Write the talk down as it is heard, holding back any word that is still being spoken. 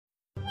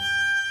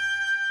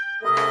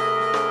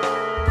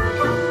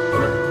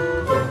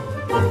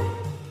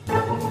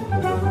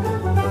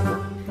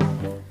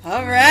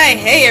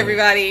Hey,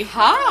 everybody.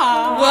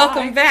 Hi.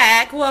 Welcome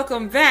back.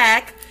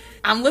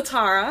 I'm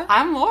Latara.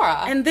 I'm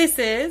Laura. And this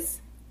is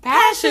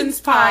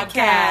Passions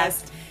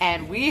Podcast.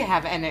 And we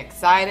have an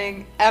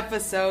exciting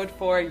episode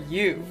for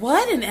you.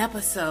 What an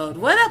episode.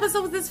 What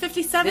episode was this,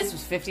 57? This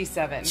was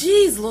 57.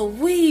 Jeez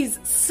Louise,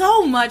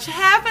 so much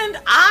happened.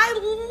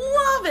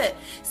 I love it.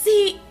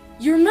 See,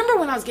 you remember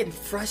when I was getting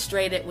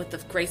frustrated with the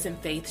Grace and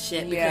Faith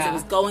shit because it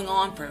was going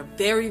on for a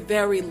very,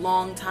 very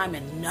long time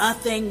and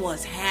nothing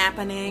was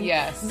happening?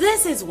 Yes.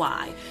 This is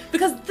why.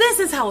 Because this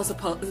is how it's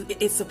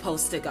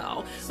supposed to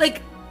go.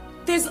 Like,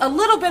 there's a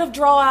little bit of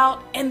draw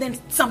out and then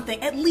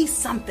at least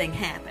something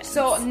happens.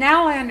 So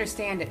now I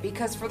understand it,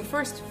 because for the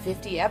first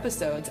 50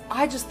 episodes,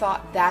 I just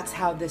thought that's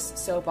how this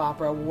soap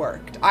opera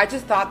worked. I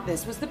just thought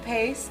this was the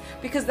pace,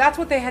 because that's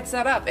what they had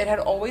set up. It had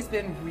always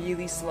been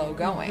really slow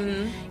going.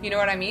 Mm-hmm. You know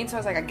what I mean? So I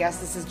was like, I guess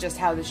this is just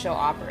how the show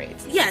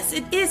operates. Yes,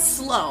 it is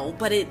slow,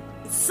 but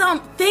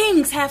some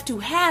things have to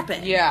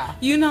happen. Yeah.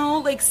 You know,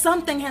 like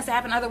something has to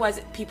happen,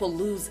 otherwise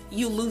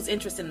you lose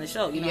interest in the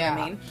show, you know what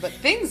I mean? But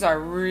things are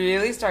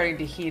really starting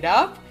to heat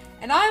up,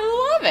 and I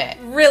love it.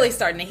 Really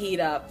starting to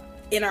heat up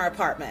in our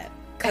apartment,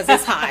 because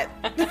it's hot.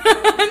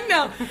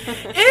 No,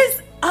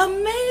 it's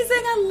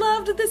amazing. I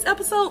loved this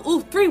episode.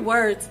 Ooh, 3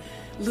 words.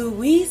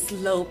 Luis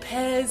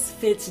Lopez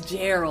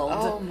Fitzgerald.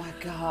 Oh my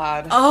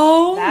God.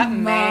 Oh that my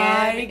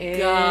man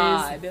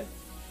God. Is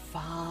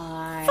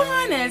fine.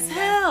 Fine as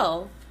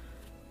hell.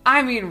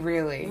 I mean,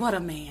 really. What a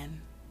man.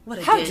 What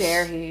a How dish.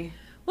 dare he?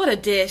 What a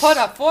dish. Put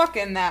a fork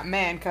in that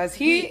man, because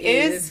he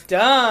is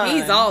done.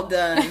 He's all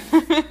done.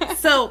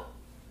 So,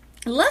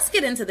 let's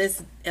get into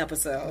this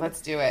episode. Let's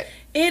do it.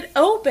 It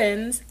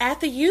opens at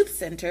the youth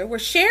center where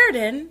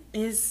Sheridan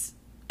is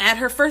at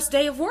her first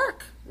day of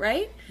work,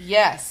 right?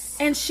 Yes.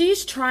 And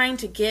she's trying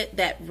to get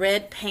that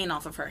red paint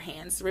off of her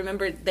hands.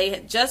 Remember, they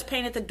had just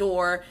painted the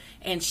door,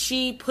 and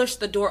she pushed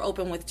the door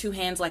open with 2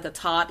 hands like a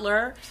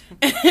toddler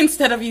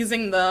instead of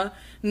using the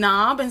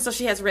knob, and so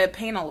she has red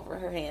paint all over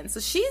her hands.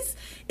 So she's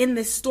in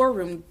this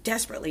storeroom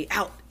desperately,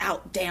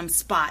 damn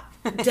spot,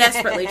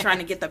 desperately trying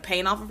to get the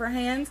paint off of her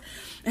hands.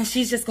 And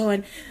she's just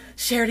going,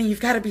 Sheridan, you've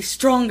got to be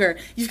stronger.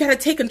 You've got to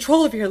take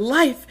control of your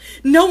life.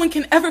 No one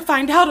can ever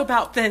find out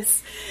about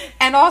this.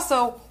 And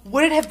also,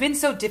 would it have been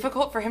so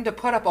difficult for him to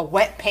put up a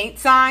wet paint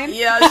sign?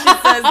 Yeah, she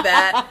says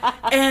that.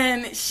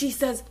 And she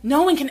says,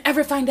 no one can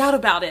ever find out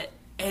about it.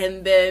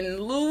 And then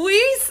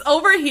Luis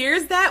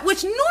overhears that,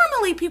 which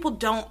normally people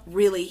don't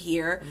really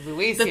hear.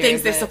 Luis the hears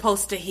things they're it.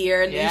 supposed to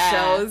hear in these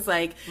shows.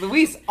 Like,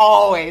 Luis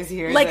always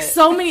hears like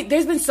it.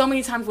 there's been so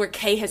many times where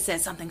Kay has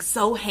said something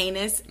so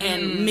heinous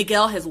and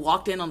Miguel has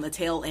walked in on the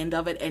tail end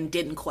of it and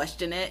didn't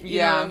question it. You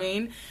know what I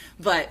mean?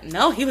 But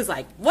no, he was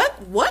like,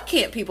 what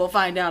can't people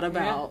find out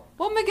about? Yeah.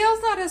 Well,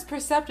 Miguel's not as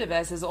perceptive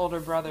as his older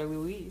brother,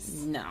 Luis.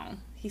 No.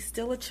 He's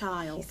still a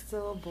child. He's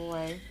still a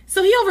boy.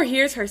 So he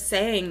overhears her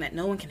saying that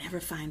no one can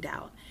ever find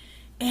out.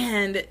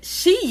 And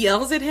she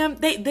yells at him.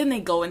 Then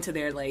they go into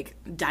their, like,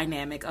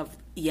 dynamic of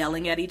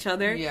yelling at each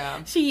other.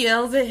 Yeah. She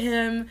yells at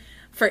him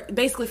for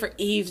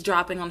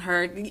eavesdropping on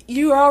her.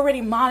 You're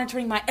already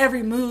monitoring my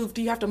every move.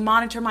 Do you have to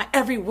monitor my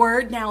every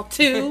word now,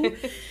 too?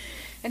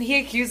 And he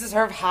accuses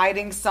her of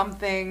hiding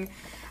something.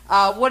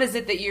 What is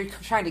it that you're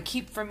trying to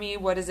keep from me?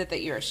 What is it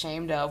that you're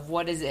ashamed of?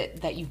 What is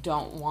it that you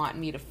don't want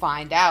me to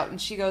find out? And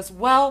she goes,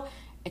 well,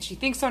 and she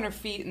thinks on her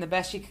feet, and the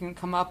best she can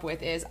come up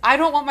with is, I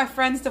don't want my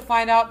friends to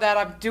find out that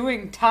I'm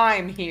doing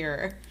time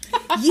here.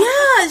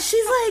 Yeah,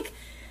 she's like,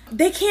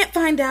 they can't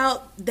find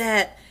out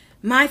that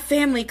my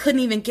family couldn't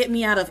even get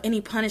me out of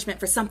any punishment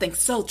for something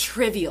so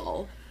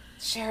trivial.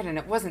 Sheridan,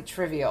 it wasn't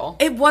trivial.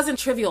 It wasn't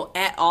trivial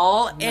at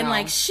all. No. And,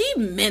 like, she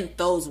meant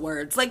those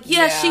words. Like,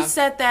 she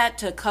said that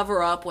to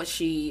cover up what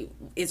she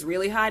is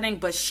really hiding,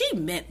 but she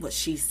meant what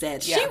she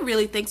said. Yeah. She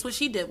really thinks what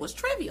she did was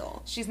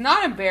trivial. She's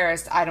not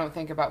embarrassed, I don't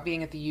think, about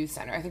being at the youth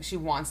center. I think she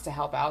wants to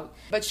help out.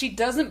 But she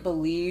doesn't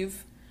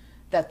believe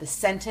that the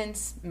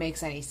sentence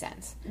makes any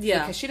sense. Yeah.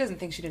 Because she doesn't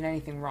think she did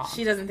anything wrong.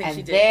 She doesn't think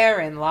she did. And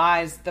therein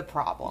lies the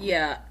problem.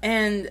 Yeah.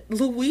 And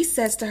Luis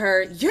says to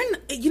her,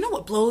 you know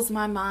what blows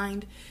my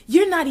mind?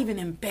 You're not even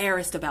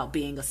embarrassed about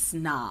being a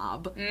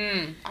snob.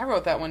 I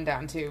wrote that one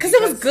down, too. Because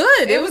it was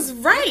good. It was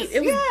right.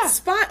 It was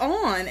spot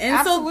on. And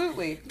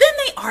absolutely. So then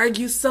they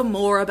argue some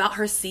more about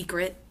her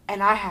secret.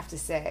 And I have to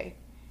say,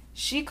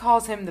 she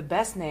calls him the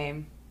best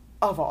name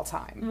of all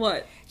time.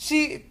 What?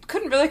 She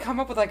couldn't really come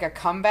up with, like, a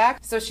comeback,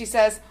 so she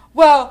says,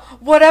 well,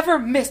 whatever,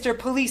 Mr.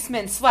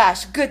 Policeman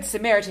 / Good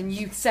Samaritan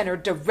Youth Center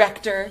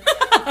Director.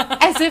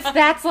 As if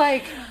that's,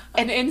 like,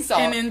 an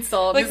insult. An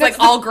insult. Like, it's like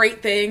all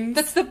great things.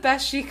 That's the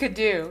best she could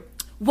do.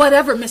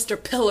 Whatever,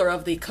 Mr. Pillar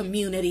of the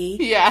community.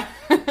 Yeah.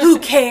 Who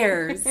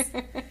cares?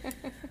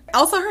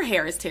 Also, her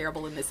hair is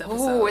terrible in this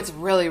episode. Ooh, it's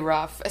really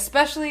rough.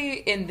 Especially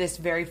in this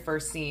very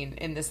first scene,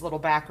 in this little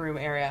back room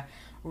area.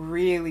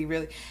 Really,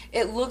 really.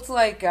 It looked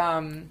like,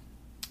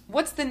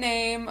 what's the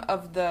name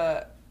of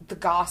the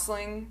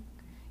Gosling?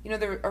 You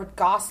know, or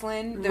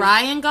Gosling?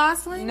 Ryan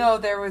Gosling? No,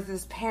 there was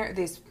this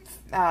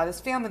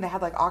family that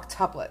had, like,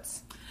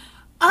 octuplets.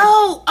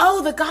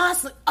 The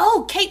Gosling.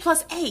 Oh, Kate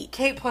plus 8.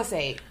 Kate plus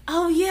 8.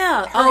 Oh,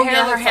 yeah.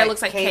 Her hair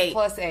looks like Kate.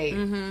 Plus 8.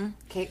 Mm-hmm.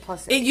 Kate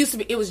plus 8. It used to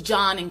be, it was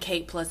John and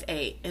Kate plus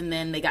 8, and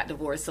then they got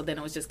divorced, so then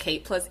it was just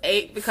Kate plus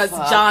 8, because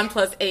John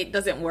plus 8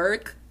 doesn't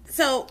work.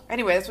 So,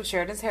 anyway, that's what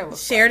Sheridan's hair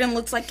looks like. Sheridan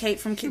looks like Kate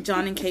from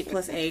John and Kate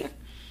plus 8,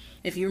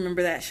 if you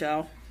remember that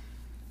show.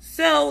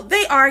 So,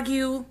 they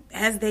argue,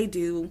 as they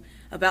do,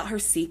 about her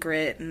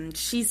secret, and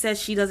she says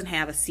she doesn't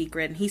have a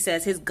secret, and he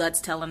says his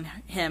gut's telling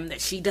him that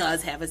she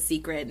does have a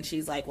secret, and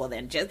she's like, well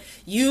then, just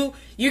you're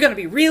gonna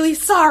be really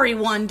sorry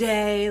one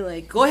day,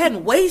 like, go ahead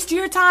and waste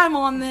your time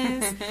on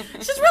this.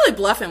 She's really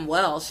bluffing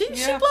well. She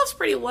bluffs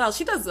pretty well.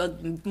 She does a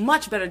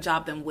much better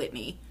job than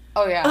Whitney.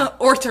 Oh yeah.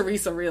 Or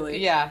Teresa, really.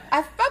 Yeah.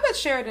 I bet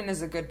Sheridan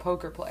is a good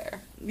poker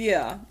player.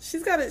 Yeah.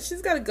 She's got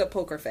a good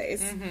poker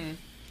face. Mm-hmm.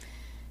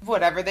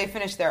 Whatever, they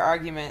finish their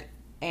argument,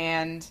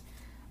 and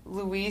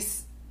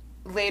Luis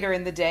later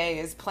in the day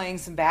is playing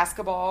some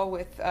basketball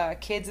with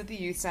kids at the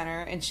youth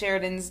center, and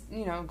Sheridan's,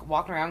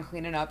 walking around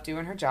cleaning up,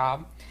 doing her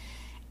job.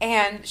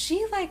 And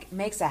she,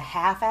 makes a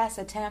half-ass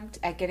attempt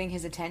at getting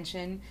his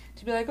attention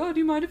to be like, oh, do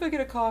you mind if I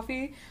get a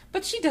coffee?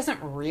 But she doesn't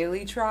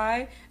really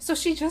try, so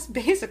she just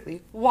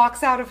basically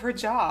walks out of her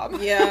job.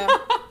 Yeah.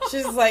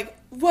 She's like,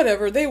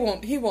 whatever, he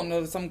won't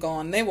notice I'm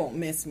gone. They won't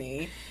miss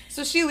me.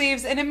 So she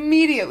leaves, and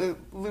immediately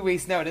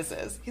Luis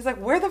notices. He's like,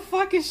 where the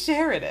fuck is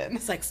Sheridan?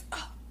 It's like,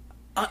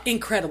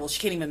 incredible. She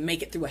can't even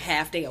make it through a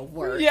half day of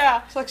work.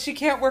 Yeah. It's like she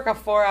can't work a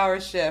 4-hour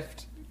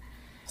shift.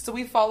 So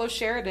we follow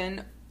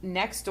Sheridan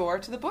next door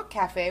to the book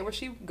cafe where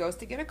she goes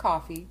to get a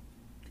coffee.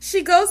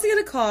 She goes to get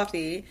a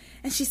coffee,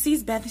 and she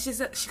sees Beth,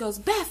 and she goes,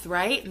 Beth,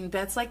 right? And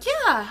Beth's like,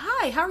 yeah,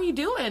 hi, how are you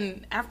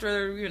doing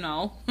after,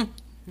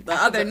 the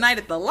other night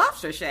at the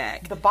Lobster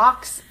Shack? The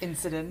box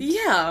incident.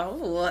 Yeah,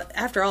 well,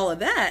 after all of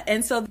that.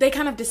 And so they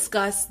kind of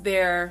discuss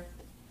their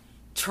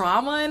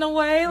trauma in a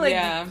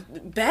way.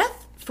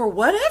 Beth, for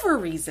whatever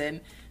reason,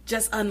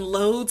 just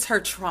unloads her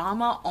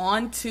trauma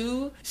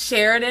onto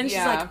Sheridan. She's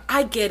like,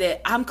 I get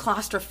it. I'm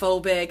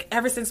claustrophobic.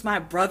 Ever since my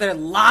brother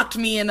locked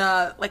me in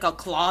a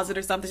closet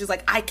or something, she's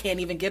like, I can't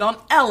even get on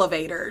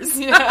elevators.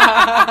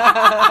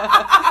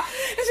 Yeah.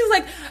 And she's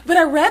like, but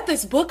I read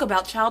this book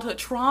about childhood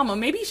trauma.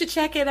 Maybe you should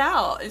check it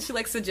out. And she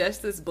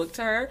suggests this book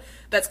to her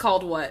that's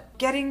called what?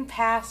 Getting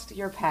Past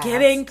Your Past.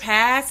 Getting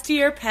Past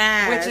Your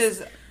Past. Which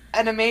is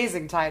an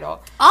amazing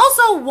title.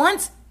 Also,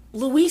 once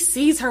Luis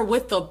sees her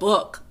with the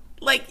book,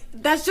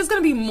 that's just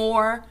going to be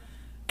more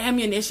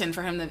ammunition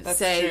for him to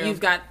say, true. You've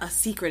got a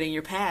secret in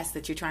your past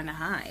that you're trying to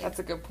hide. That's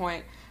a good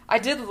point. I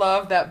did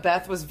love that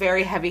Beth was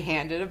very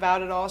heavy-handed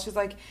about it all. She's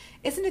like,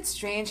 isn't it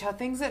strange how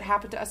things that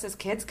happen to us as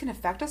kids can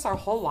affect us our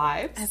whole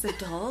lives? As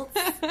adults?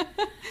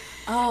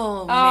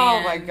 Oh, man.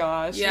 Oh, my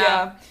gosh.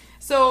 Yeah.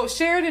 So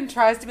Sheridan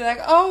tries to be like,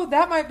 oh,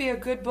 that might be a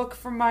good book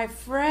for my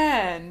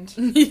friend.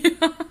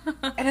 Yeah.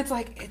 And it's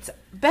like,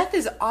 Beth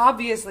is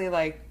obviously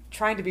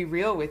trying to be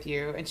real with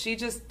you, and she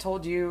just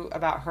told you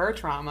about her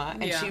trauma,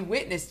 and she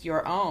witnessed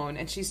your own,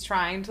 and she's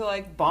trying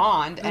to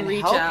bond and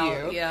reach help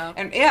out, you,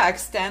 and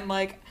extend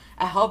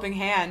a helping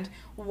hand.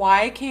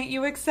 Why can't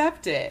you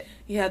accept it?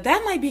 Yeah,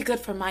 that might be good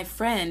for my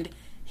friend.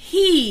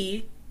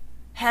 He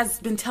has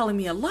been telling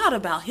me a lot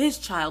about his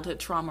childhood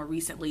trauma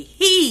recently.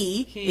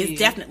 He is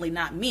definitely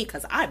not me,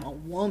 because I'm a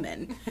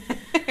woman.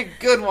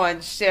 Good one,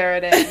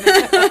 Sheridan.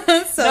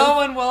 No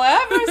one will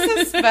ever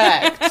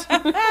suspect.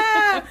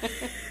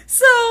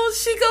 So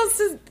she goes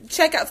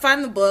to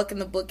find the book in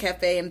the book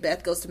cafe, and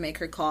Beth goes to make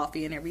her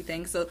coffee and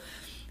everything. So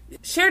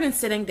Sheridan's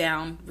sitting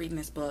down reading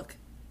this book,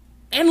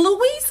 and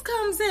Luis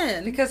comes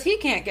in. Because he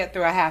can't get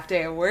through a half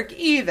day of work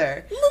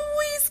either.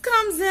 Luis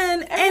comes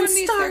in and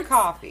needs their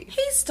coffee.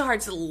 He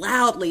starts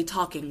loudly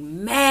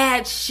talking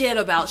mad shit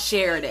about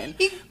Sheridan.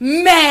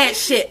 Mad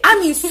shit.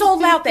 I mean, so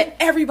loud that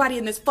everybody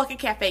in this fucking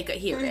cafe could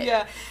hear it.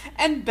 Yeah.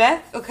 And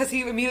Beth, because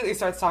he immediately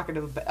starts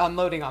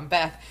unloading on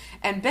Beth.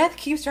 And Beth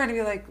keeps trying to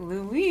be like,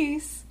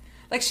 Luis.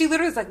 She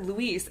literally is like,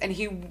 Luis. And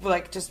he,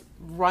 just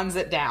runs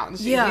it down.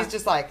 He's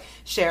just like,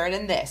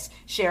 Sheridan this,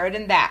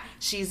 Sheridan that.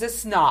 She's a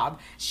snob.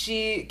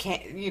 She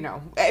can't,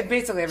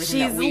 basically everything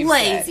that we've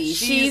said.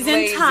 She's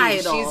lazy.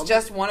 Entitled. She's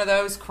just one of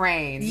those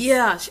cranes.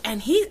 Yeah.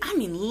 And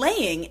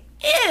laying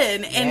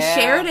in. And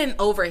Sheridan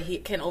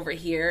can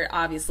overhear,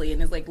 obviously,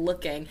 and is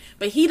looking.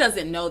 But he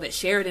doesn't know that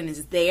Sheridan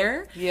is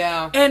there.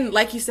 Yeah. And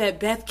like you said,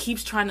 Beth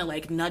keeps trying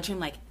to nudge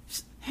him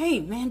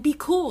hey, man, be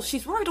cool.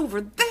 She's right over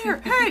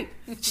there. Hey,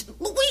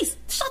 Luis,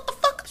 shut the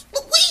fuck up,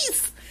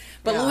 Luis.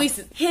 But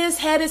Luis, his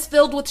head is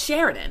filled with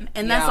Sheridan,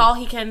 and that's all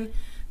he can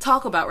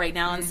talk about right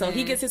now. And so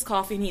he gets his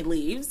coffee and he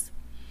leaves.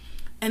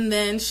 And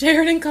then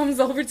Sheridan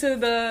comes over to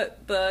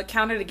the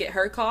counter to get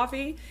her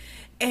coffee.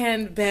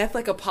 And Beth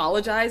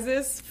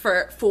apologizes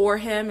for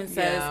him and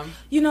says,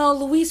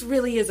 Luis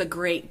really is a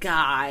great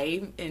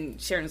guy.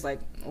 And Sheridan's like,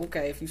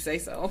 okay, if you say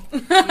so.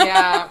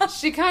 Yeah,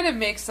 she kind of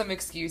makes some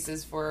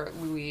excuses for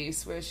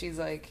Luis, where she's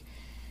like,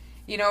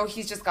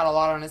 he's just got a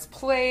lot on his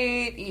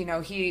plate.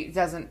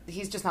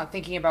 He's just not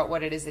thinking about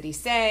what it is that he's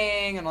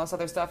saying and all this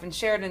other stuff. And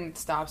Sheridan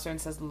stops her and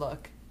says,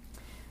 look,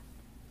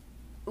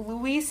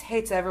 Luis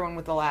hates everyone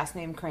with the last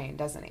name Crane,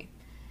 doesn't he?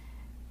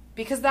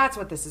 Because that's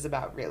what this is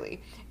about,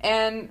 really.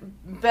 And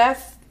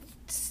Beth,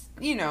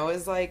 you know,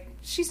 is like,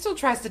 she still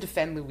tries to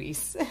defend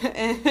Luis.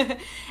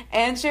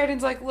 And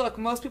Sheridan's like, look,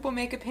 most people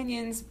make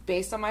opinions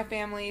based on my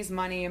family's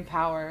money and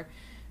power.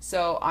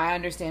 So I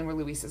understand where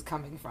Luis is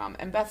coming from.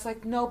 And Beth's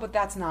like, no, but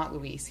that's not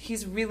Luis.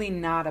 He's really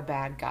not a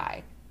bad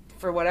guy.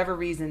 For whatever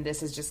reason,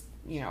 this is just,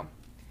 you know,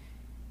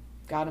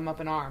 got him up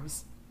in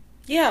arms.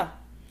 Yeah.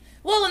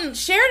 Well, and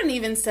Sheridan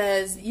even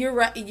says, you're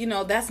right, you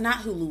know, that's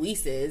not who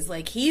Luis is.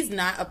 Like, he's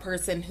not a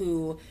person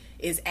who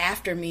is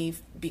after me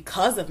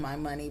because of my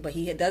money, but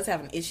he does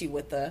have an issue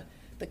with the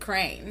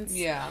Cranes.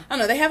 Yeah. I don't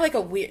know, they have like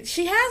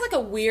she has like a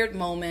weird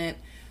moment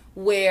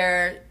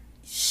where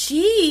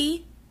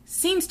she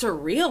seems to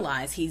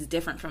realize he's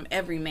different from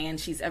every man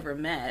she's ever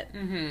met,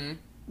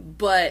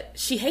 but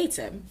she hates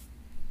him,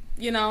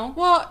 you know?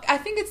 Well, I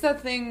think it's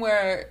that thing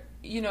where,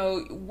 you know,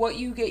 what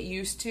you get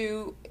used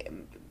to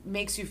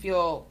makes you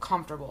feel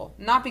comfortable.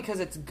 Not because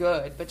it's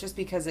good, but just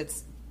because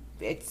it's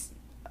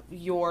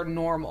your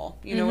normal.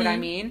 You know what I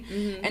mean?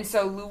 Mm-hmm. And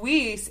so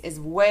Luis is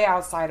way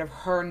outside of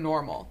her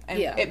normal. And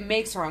it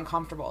makes her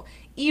uncomfortable.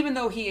 Even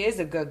though he is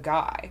a good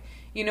guy.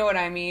 You know what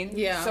I mean?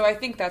 Yeah. So I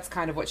think that's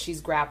kind of what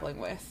she's grappling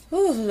with.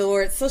 Oh,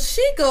 Lord. So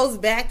she goes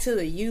back to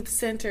the youth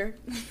center.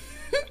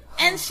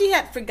 And she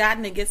had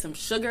forgotten to get some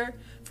sugar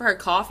for her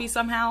coffee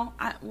somehow.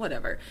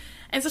 Whatever.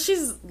 And so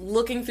she's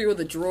looking through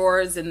the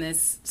drawers in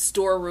this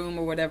storeroom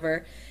or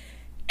whatever.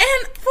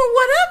 And for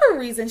whatever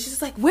reason, she's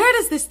just like, where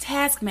does this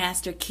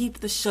taskmaster keep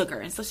the sugar?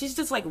 And so she's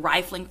just like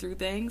rifling through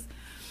things.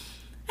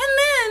 And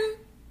then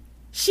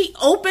she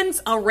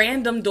opens a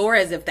random door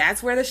as if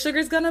that's where the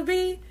sugar's going to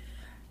be.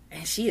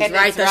 And she is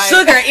right. The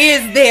sugar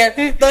is there.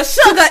 The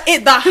sugar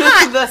is the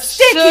hot, the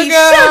sticky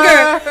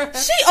sugar.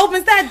 She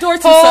opens that door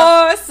to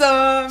pour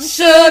some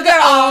sugar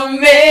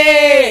on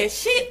me.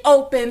 She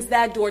opens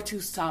that door to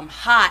some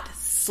hot,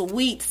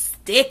 sweet,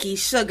 sticky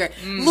sugar.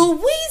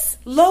 Luis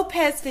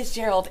Lopez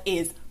Fitzgerald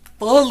is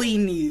fully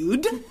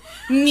nude.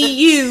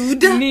 Nude.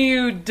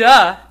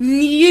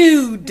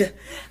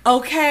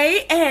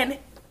 Okay? And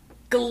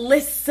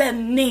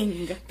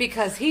glistening.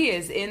 Because he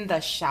is in the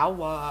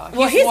shower.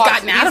 Well, he's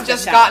gotten out of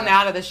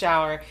the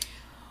shower.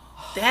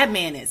 That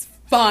man is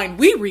fine.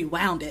 We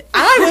rewound it.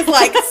 I was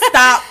like,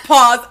 stop,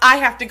 pause. I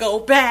have to go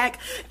back.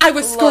 I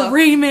was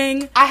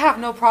screaming. I have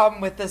no problem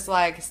with this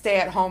like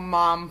stay-at-home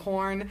mom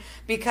porn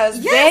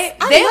because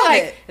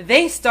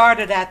they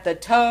started at the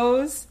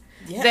toes.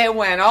 Yep. They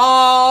went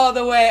all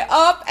the way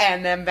up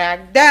and then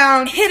back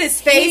down. Hit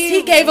his face.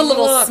 He gave a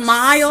little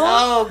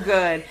smile. So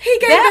good.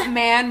 That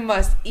man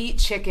must eat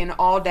chicken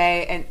all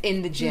day and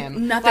in the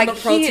gym. Nothing but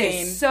protein.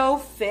 He is so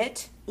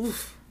fit.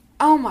 Oof.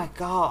 Oh my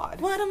God.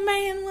 What a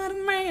man, what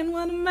a man,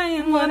 what a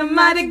man, what a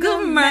mighty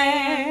good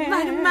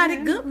man. Mighty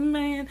good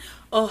man.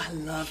 Oh, I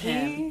love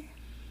him.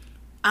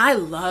 I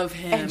love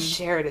him. And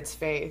Sheridan's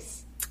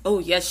face. Oh,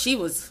 yes, she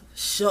was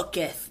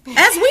shooketh.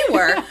 As we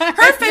were.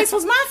 Her face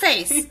was my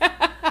face.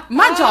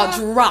 My jaw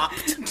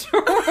dropped.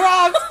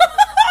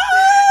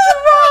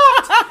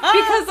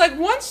 Because, like,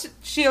 once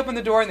she opened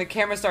the door and the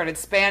camera started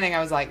spanning,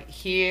 I was like,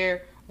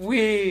 here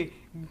we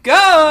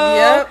go.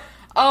 Yep.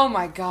 Oh,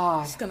 my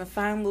God. She's going to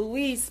find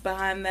Luis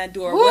behind that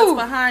door. Woo.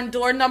 What's behind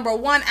door number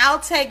 1? I'll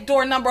take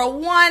door number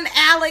 1,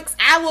 Alex.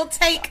 I will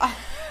take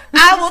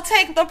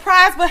the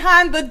prize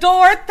behind the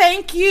door.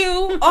 Thank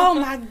you. Oh,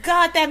 my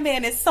God. That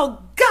man is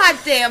so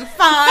goddamn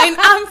fine.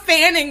 I'm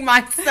fanning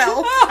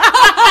myself.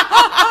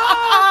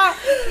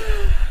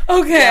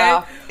 Okay.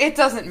 Yeah, it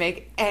doesn't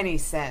make any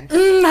sense.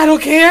 I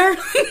don't care.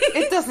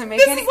 It doesn't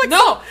make any sense.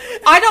 No,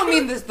 I don't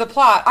mean the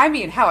plot. I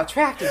mean how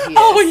attractive he is.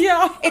 Oh,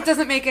 yeah. It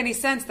doesn't make any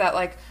sense that,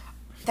 like,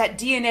 that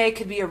DNA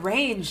could be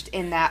arranged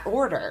in that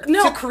order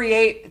to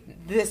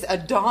create this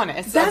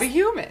Adonis of a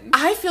human.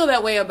 I feel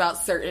that way about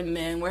certain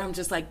men where I'm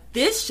just like,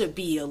 this should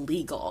be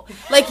illegal.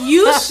 Like,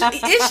 it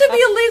should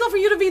be illegal for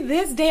you to be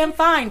this damn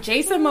fine.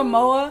 Jason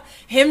Momoa,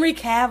 Henry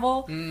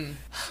Cavill,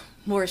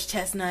 Morris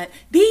Chestnut.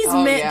 These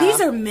are men.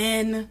 These are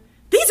men.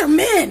 These are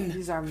men.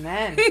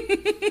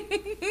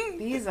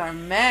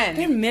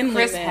 They're men.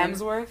 Chris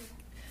Hemsworth.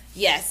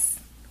 Yes.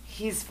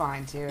 He's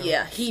fine, too.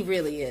 Yeah, he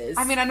really is.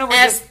 I mean, I know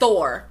as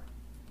Thor.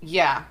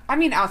 Yeah. I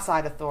mean,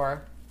 outside of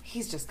Thor,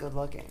 he's just good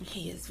looking.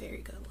 He is very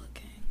good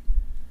looking.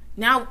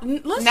 Now,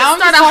 let's start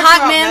a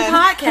Hot Men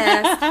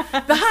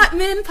podcast. The Hot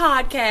Men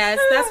podcast.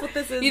 That's what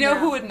this is. You know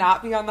who would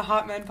not be on the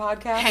Hot Men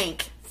podcast?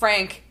 Hank and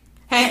Frank.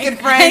 Hank and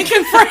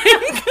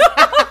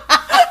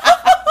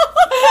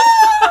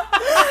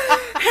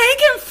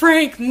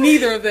Frank,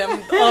 neither of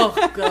them.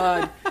 Oh,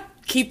 God.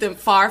 Keep them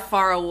far,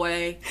 far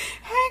away.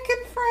 Hank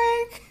and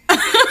Frank.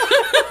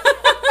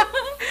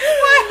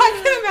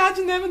 I can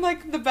imagine them in,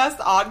 like, the best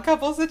odd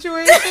couple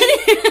situation.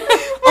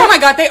 Oh, my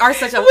God. They are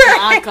such an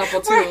odd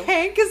couple, too. Where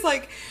Hank is,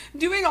 like,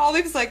 doing all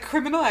these, like,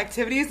 criminal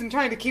activities and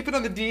trying to keep it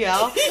on the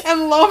DL.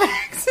 And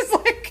Lomax is,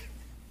 like...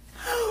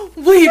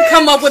 We've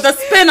come up with a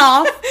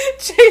spinoff.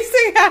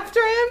 Chasing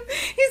after him.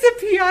 He's a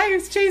PI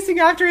who's chasing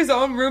after his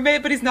own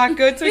roommate, but he's not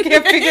good, so he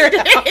can't figure it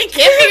out. He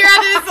can't figure out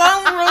that his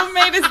own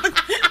roommate is the...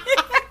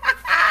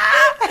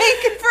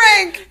 Hank and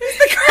Frank. Is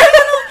the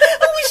criminal.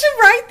 We should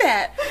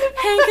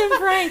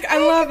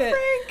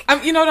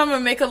You know what? I'm going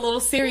to make a little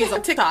series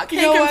on TikTok. You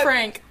Hank know and what?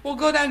 Frank. We'll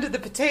go down to the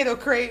potato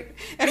crate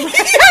and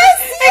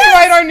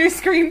write our new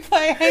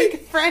screenplay, Hank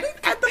and Frank.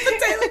 At the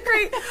potato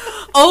crate.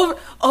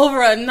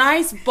 Over a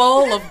nice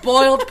bowl of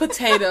boiled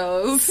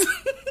potatoes. Why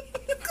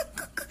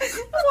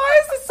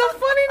is this so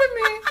funny to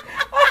me?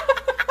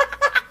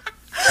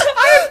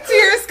 I have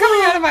tears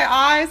coming out of my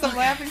eyes. I'm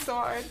laughing so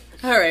hard.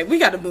 All right, we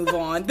got to move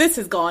on. This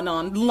has gone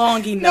on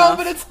long enough. No,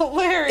 but it's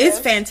hilarious. It's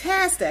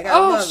fantastic. I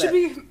love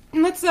it.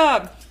 Let's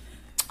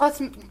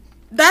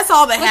That's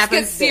all that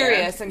happens. get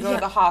serious and go to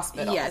the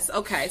hospital. Yes,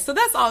 okay. So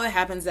that's all that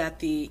happens at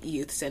the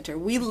youth center.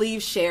 We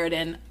leave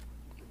Sheridan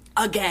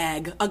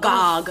agag,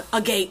 agog,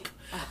 agape,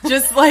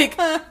 just like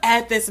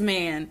at this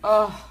man.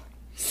 Oh.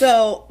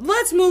 So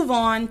let's move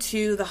on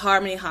to the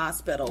Harmony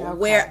Hospital,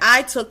 where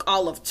I took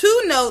all of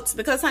 2 notes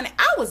because, honey,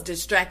 I was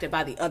distracted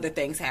by the other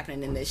things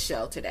happening in this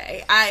show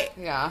today.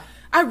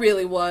 I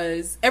really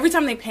was. Every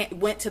time they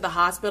went to the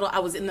hospital, I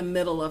was in the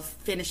middle of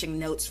finishing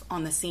notes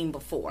on the scene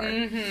before.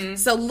 Mm-hmm.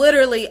 So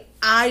literally,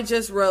 I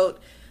just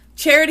wrote,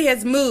 Charity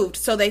has moved,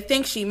 so they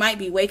think she might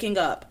be waking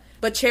up.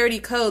 But Charity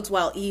codes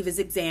while Eve is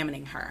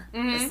examining her.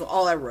 Mm-hmm. That's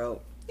all I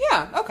wrote.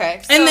 Yeah,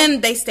 okay. So, and then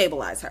they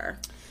stabilize her.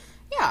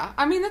 Yeah,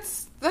 I mean,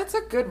 that's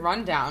a good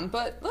rundown,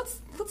 but let's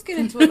get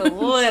into it a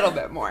little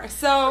bit more.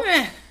 So,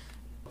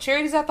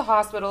 Charity's at the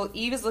hospital,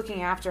 Eve is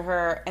looking after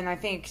her, and I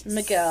think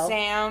Miguel.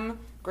 Sam,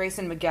 Grace,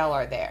 and Miguel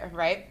are there,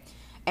 right?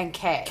 And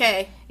Kay.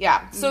 Kay.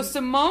 Yeah. So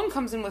Simone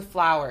comes in with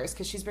flowers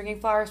because she's bringing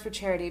flowers for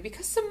Charity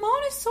because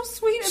Simone is so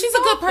sweet and She's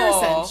thoughtful. a good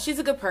person. She's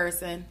a good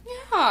person. Yeah,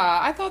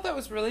 I thought that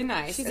was really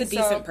nice. She's a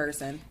decent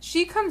person.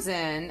 She comes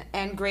in,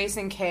 and Grace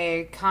and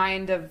Kay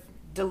kind of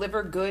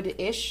deliver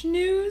good-ish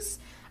news,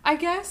 I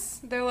guess.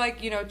 They're like,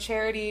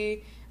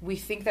 Charity, we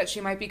think that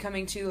she might be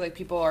coming to. Like,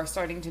 people are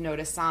starting to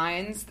notice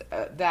signs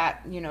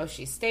that,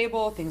 she's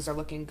stable, things are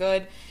looking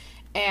good.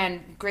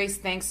 And Grace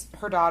thanks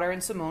her daughter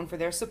and Simone for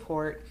their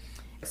support.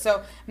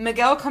 So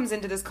Miguel comes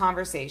into this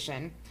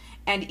conversation,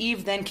 and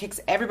Eve then kicks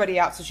everybody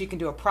out so she can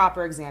do a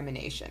proper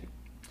examination,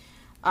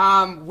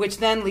 which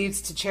then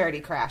leads to Charity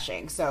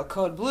crashing. So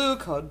code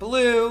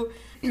blue.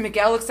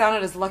 Miguel looks down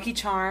at his lucky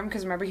charm,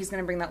 because remember, he's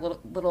going to bring that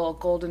little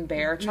golden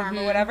bear charm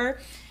or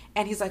whatever.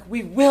 And he's like,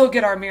 we will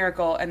get our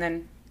miracle. And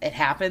then it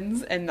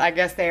happens, and I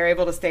guess they are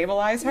able to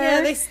stabilize her.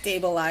 Yeah, they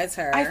stabilize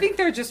her. I think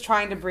they're just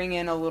trying to bring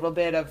in a little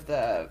bit of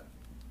the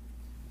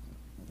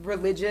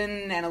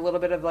religion and a little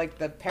bit of like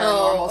the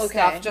paranormal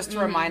stuff just to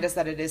remind us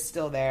that it is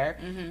still there,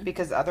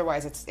 because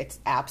otherwise it's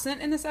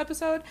absent in this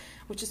episode,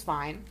 which is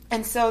fine.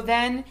 And so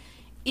then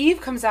Eve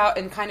comes out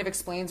and kind of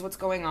explains what's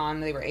going on.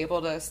 They were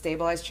able to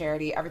stabilize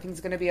Charity.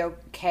 Everything's going to be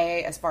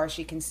okay as far as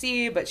she can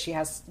see, but she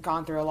has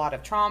gone through a lot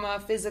of trauma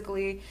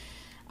physically.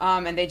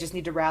 And they just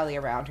need to rally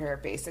around her,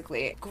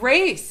 basically.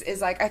 Grace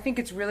is like, I think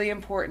it's really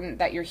important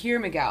that you're here,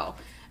 Miguel,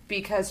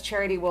 because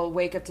Charity will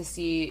wake up to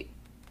see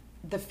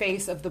the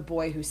face of the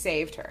boy who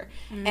saved her.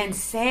 And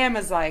Sam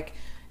is like,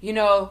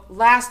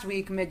 last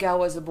week Miguel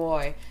was a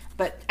boy,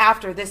 but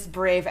after this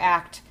brave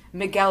act,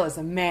 Miguel is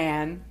a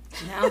man.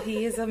 Now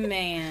he is a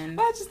man.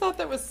 I just thought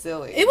that was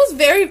silly. It was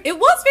very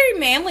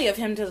manly of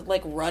him to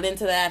like run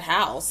into that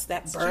house,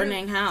 that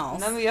burning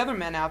house. None of the other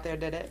men out there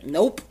did it.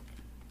 Nope.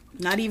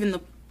 Not even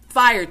the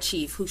fire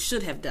chief, who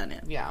should have done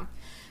it. Yeah.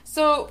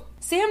 So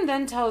Sam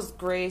then tells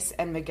Grace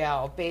and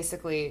Miguel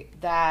basically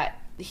that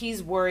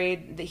he's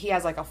worried that he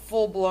has like a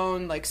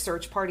full-blown like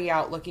search party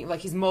out looking, like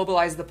he's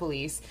mobilized the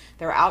police.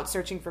 They're out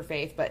searching for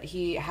Faith, but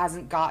he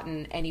hasn't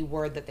gotten any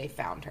word that they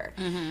found her.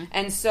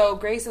 And so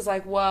Grace is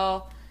like,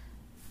 well,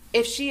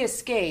 if she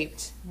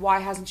escaped,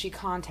 why hasn't she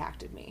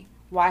contacted me?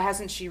 Why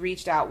hasn't she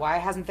reached out? Why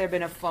hasn't there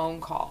been a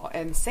phone call?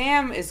 And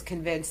Sam is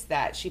convinced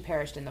that she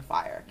perished in the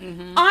fire.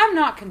 I'm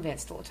not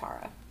convinced,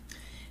 Latara.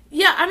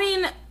 Yeah, I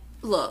mean,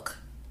 look,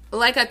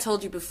 like I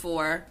told you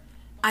before,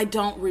 I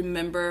don't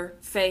remember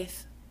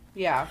Faith.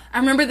 Yeah. I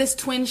remember this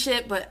twin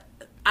shit, but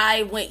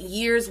I went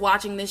years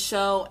watching this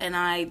show, and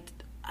I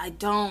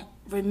don't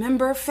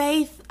remember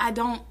Faith. I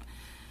don't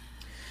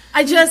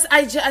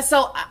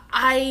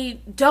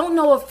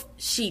know if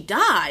she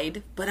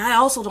died, but I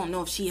also don't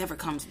know if she ever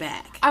comes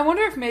back. I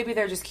wonder if maybe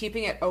they're just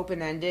keeping it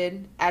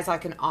open-ended as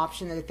like an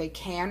option that they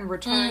can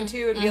return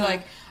to and be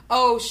like,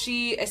 oh,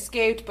 she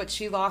escaped, but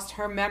she lost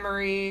her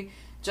memory,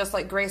 just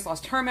like Grace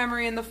lost her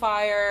memory in the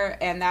fire,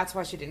 and that's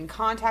why she didn't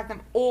contact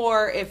them.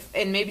 Or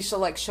and maybe she'll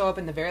like show up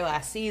in the very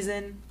last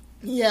season.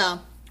 Yeah.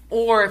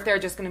 Or if they're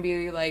just going to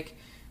be like,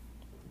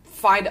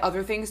 find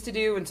other things to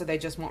do, and so they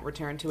just won't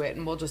return to it,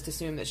 and we'll just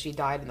assume that she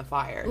died in the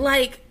fire.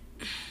 Like,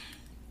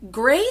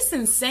 Grace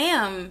and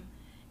Sam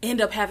end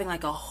up having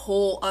like a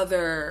whole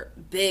other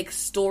big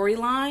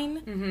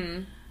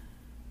storyline.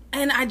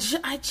 And I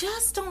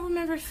just don't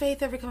remember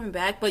Faith ever coming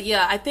back. But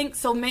yeah, I think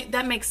so.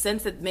 That makes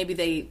sense that maybe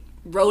they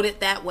wrote it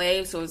that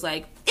way. So it's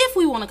like, if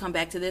we want to come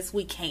back to this,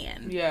 we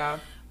can. Yeah.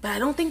 But I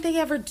don't think they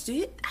ever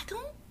did.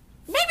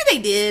 Maybe they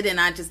did,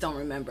 and I just don't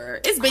remember.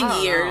 It's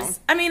been years. Know.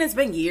 I mean, it's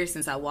been years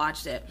since I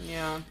watched it.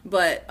 Yeah.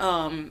 But,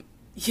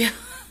 yeah.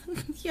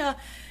 Yeah.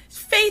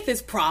 Faith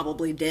is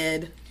probably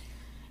dead.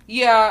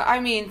 Yeah, I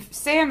mean,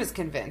 Sam is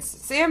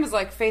convinced. Sam is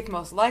like, Faith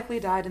most likely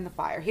died in the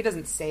fire. He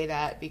doesn't say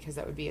that because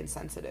that would be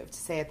insensitive to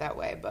say it that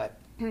way,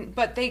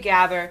 but they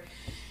gather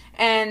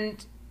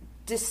and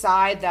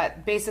decide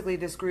that basically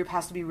this group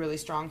has to be really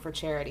strong for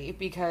Charity,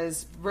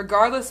 because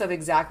regardless of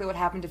exactly what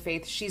happened to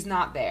Faith, she's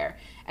not there,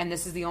 and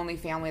this is the only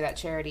family that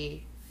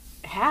Charity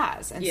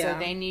has, and so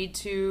they need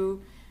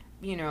to,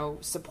 you know,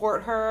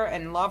 support her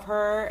and love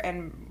her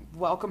and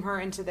welcome her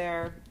into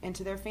their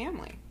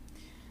family.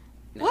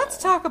 No. Let's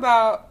talk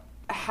about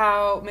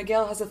how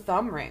Miguel has a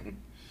thumb ring.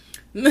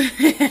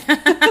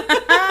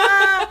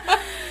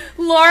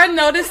 Laura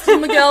noticed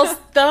Miguel's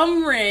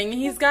thumb ring.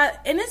 He's got,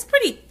 and it's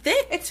pretty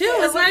thick too.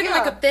 It's not even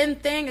like a thin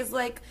thing. It's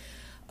like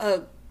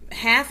a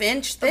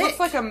half-inch thick. It looks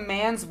like a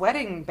man's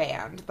wedding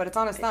band, but it's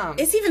on his thumb.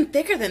 It's even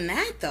thicker than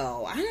that,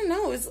 though. I don't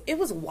know. It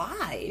was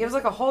wide. It was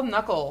like a whole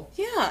knuckle.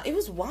 Yeah, it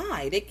was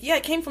wide. It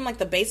came from like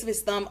the base of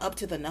his thumb up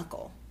to the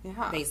knuckle.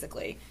 Yeah,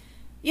 basically.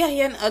 Yeah, he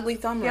had an ugly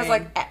thumb ring. He has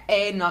like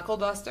a knuckle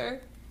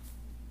duster,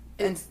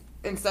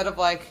 instead of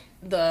like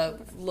the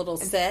little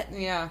set.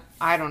 Yeah,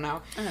 I don't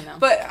know.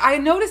 But I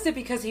noticed it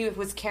because he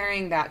was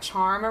carrying that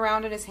charm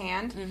around in his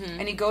hand,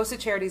 and he goes to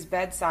Charity's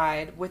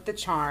bedside with the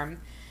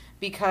charm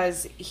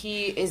because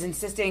he is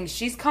insisting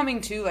she's coming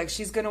to, like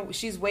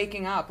she's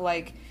waking up,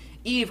 like,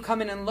 Eve,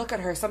 come in and look at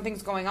her,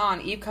 something's going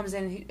on. Eve comes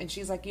in and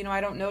she's like, you know,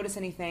 I don't notice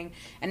anything,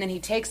 and then he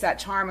takes that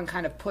charm and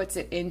kind of puts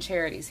it in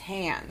Charity's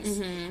hands,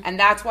 and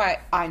that's why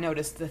I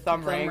noticed the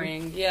thumb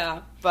ring.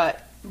 Yeah,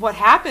 but what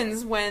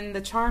happens when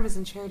the charm is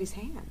in Charity's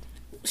hand?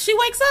 She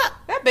wakes up.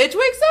 That bitch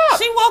wakes up.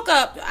 She woke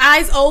up,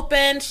 eyes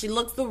open. She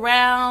looks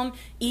around.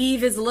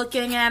 Eve is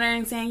looking at her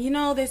and saying, you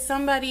know, there's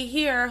somebody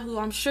here who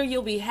I'm sure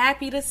you'll be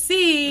happy to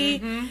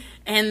see.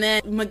 And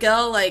then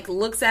Miguel, like,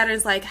 looks at her and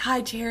is like, hi,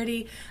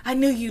 Charity. I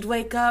knew you'd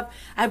wake up.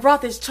 I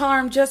brought this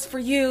charm just for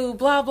you.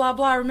 Blah, blah,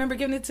 blah. Remember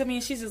giving it to me?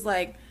 And she's just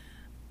like,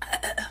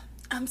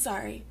 I'm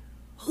sorry.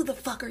 Who the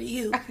fuck are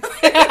you?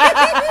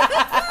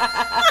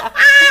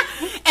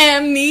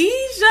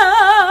 Amnesia.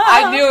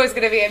 I knew it was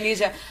going to be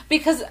amnesia.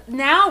 Because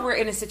now we're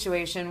in a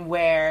situation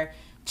where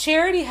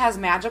Charity has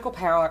magical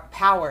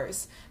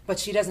powers, but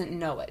she doesn't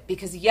know it.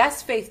 Because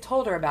yes, Faith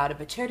told her about it,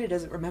 but Charity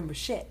doesn't remember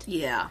shit.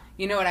 Yeah.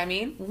 You know what I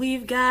mean?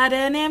 We've got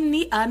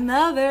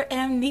another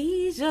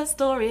amnesia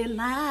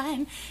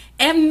storyline.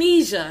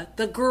 Amnesia,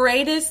 the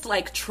greatest,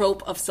 like,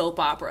 trope of soap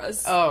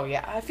operas. Oh,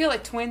 yeah. I feel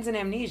like Twins and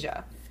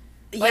Amnesia.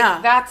 Like,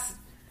 yeah.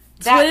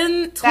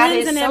 Twins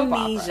and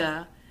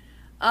Amnesia.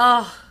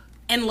 Oh,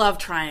 and love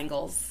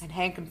triangles. And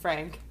Hank and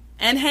Frank.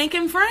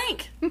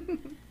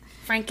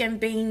 Frank and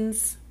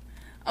Beans.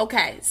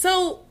 Okay,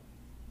 so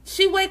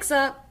she wakes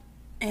up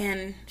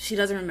and she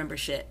doesn't remember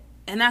shit.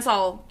 And that's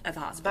all at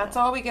the hospital. That's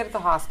all we get at the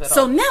hospital.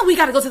 So now we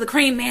gotta go to the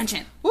Crane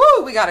Mansion.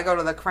 Woo! We gotta go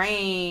to the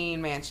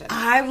Crane Mansion.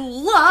 I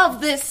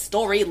love this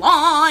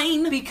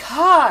storyline.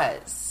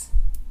 Because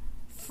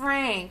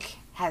Frank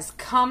has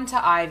come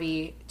to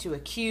Ivy to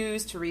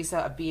accuse Teresa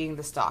of being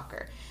the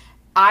stalker.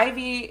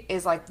 Ivy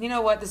is like, you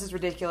know what, this is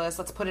ridiculous,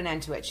 let's put an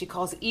end to it. She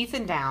calls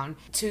Ethan down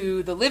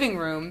to the living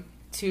room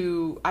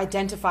to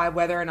identify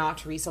whether or not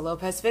Teresa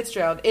Lopez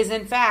Fitzgerald is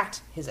in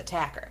fact his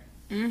attacker.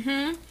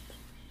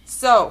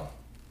 So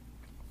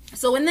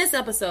in this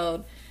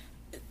episode,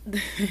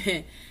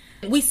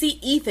 we see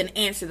Ethan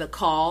answer the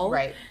call.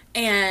 Right.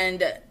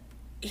 And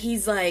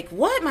he's like,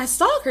 what? My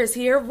stalker's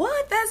here?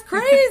 What? That's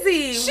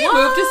crazy. She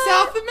moved to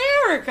South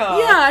America.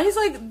 Yeah, he's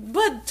like,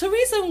 but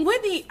Teresa and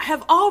Whitney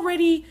have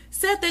already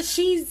said that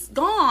she's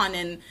gone.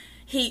 And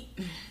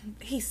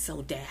he's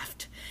so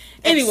daft.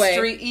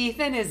 Anyway.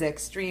 Ethan is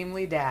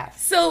extremely daft.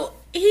 So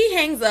he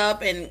hangs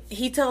up and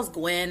he tells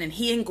Gwen, and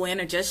he and Gwen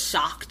are just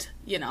shocked,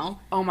 you know.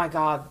 Oh my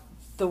God.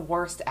 The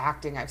worst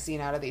acting I've seen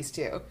out of these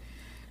two.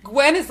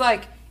 Gwen is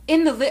like,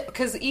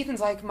 because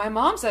Ethan's like, my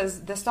mom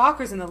says the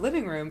stalker's in the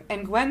living room,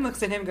 and Gwen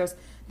looks at him and goes,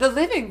 the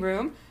living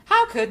room?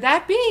 How could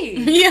that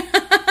be?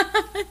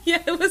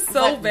 Yeah, it was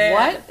so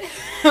bad.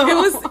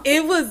 What?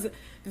 it was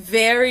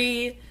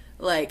very,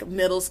 like,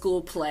 middle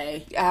school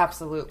play.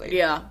 Absolutely.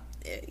 Yeah.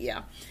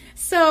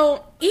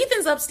 So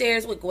Ethan's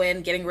upstairs with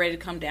Gwen, getting ready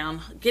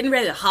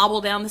to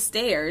hobble down the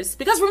stairs.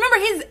 Because remember,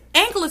 his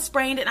ankle is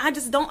sprained, and I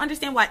just don't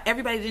understand why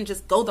everybody didn't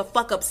just go the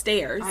fuck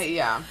upstairs.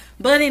 Yeah.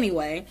 But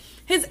anyway,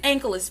 his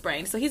ankle is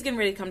sprained, so he's getting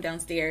ready to come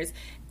downstairs.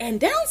 And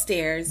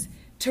downstairs,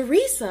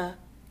 Teresa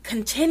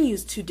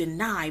continues to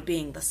deny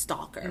being the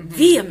stalker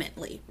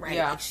vehemently, right?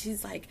 Yeah. Like,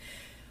 she's like,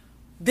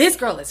 this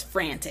girl is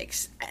frantic.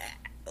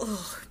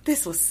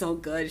 This was so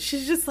good.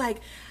 She's just like,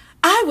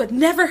 I would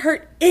never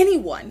hurt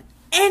anyone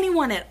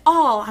at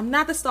all. I'm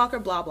not the stalker,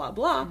 blah, blah,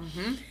 blah.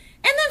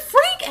 And then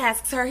Frank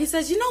asks her, he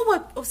says, you know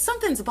what,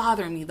 something's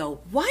bothering me,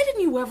 though. Why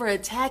didn't you ever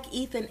attack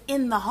Ethan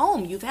in the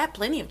home? You've had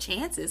plenty of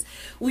chances.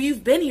 Well,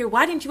 you've been here.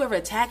 Why didn't you ever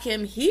attack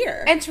him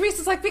here? And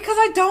Teresa's like, because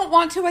I don't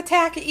want to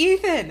attack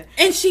Ethan.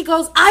 And she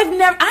goes, I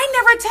never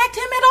attacked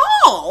him at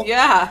all.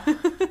 Yeah.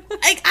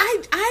 Like,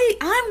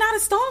 I'm not a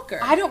stalker.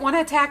 I don't want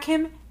to attack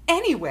him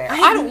anywhere.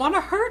 I don't want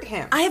to hurt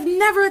him. I have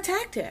never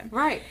attacked him.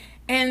 Right.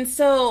 And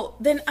so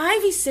then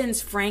Ivy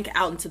sends Frank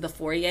out into the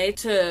foyer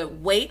to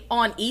wait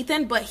on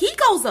Ethan, but he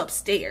goes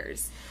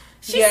upstairs.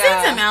 She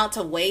sends him out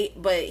to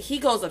wait, but he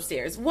goes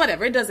upstairs.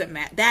 Whatever, it doesn't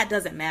matter. That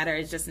doesn't matter.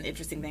 It's just an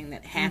interesting thing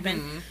that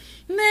happened.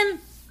 And then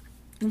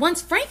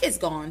once Frank is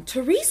gone,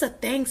 Teresa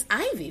thanks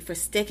Ivy for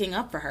sticking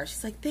up for her.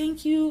 She's like,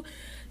 thank you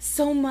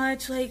so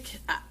much. Like,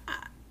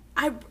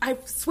 I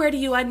swear to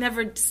you, I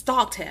never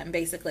stalked him,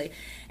 basically.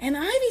 And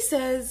Ivy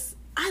says,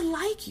 I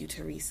like you,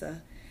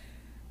 Teresa.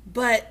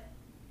 But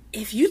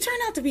if you turn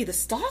out to be the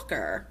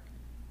stalker,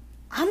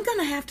 I'm going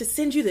to have to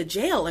send you to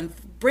jail and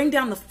bring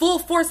down the full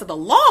force of the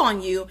law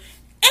on you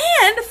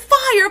and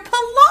fire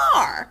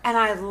Pilar. And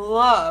I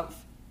love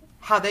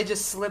how they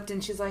just slipped in.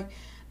 She's like,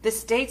 the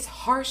state's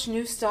harsh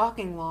new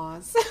stalking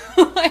laws.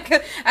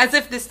 Like, as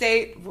if the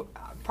state,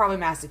 probably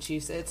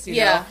Massachusetts, you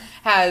know,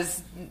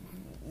 has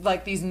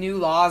like these new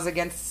laws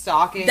against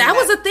stalking. That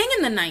was a thing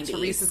in the 90s.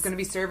 Teresa's going to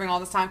be serving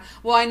all this time.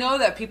 Well, I know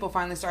that people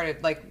finally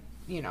started, like,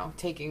 you know,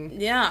 taking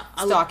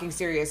stalking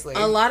seriously.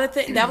 A lot of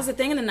things. That was a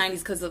thing in the 90s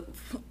because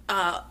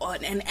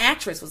an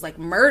actress was, like,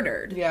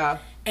 murdered. Yeah.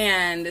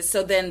 And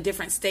so then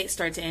different states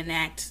started to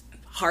enact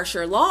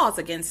harsher laws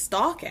against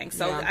stalking.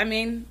 So, I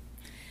mean,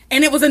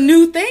 and it was a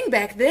new thing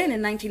back then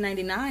in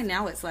 1999.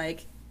 Now it's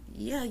like,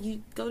 yeah,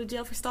 you go to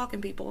jail for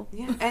stalking people.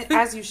 Yeah, and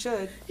as you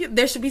should.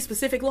 There should be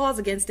specific laws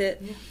against it.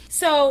 Yeah.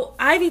 So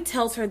Ivy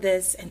tells her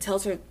this and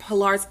tells her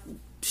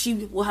she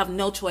will have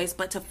no choice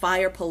but to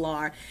fire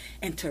Pilar.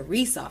 And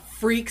Teresa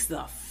freaks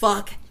the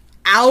fuck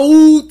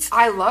out.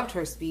 I loved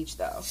her speech,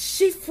 though.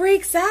 She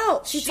freaks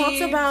out. She talks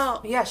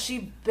about... Yeah,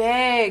 she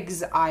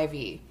begs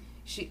Ivy,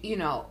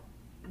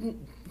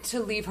 to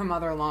leave her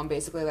mother alone,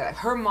 basically. That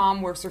her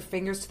mom works her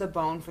fingers to the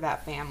bone for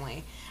that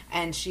family.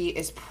 And she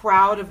is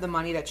proud of the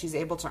money that she's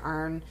able to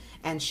earn.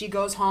 And she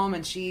goes home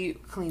and she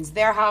cleans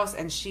their house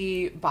and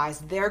she buys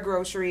their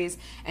groceries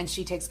and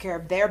she takes care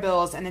of their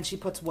bills. And then she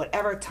puts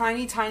whatever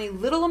tiny, tiny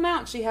little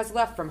amount she has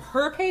left from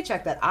her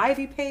paycheck that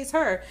Ivy pays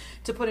her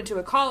to put into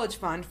a college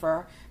fund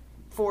for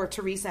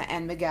Teresa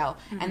and Miguel.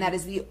 Mm-hmm. And that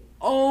is the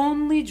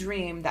only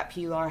dream that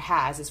Pilar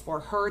has, is for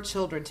her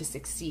children to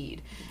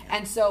succeed. Yeah.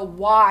 And so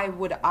why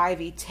would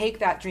Ivy take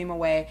that dream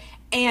away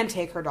and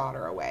take her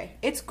daughter away?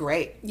 It's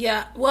great.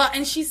 Yeah. Well,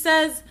 and she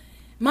says,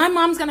 my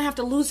mom's going to have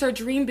to lose her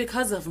dream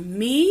because of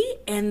me.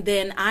 And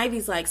then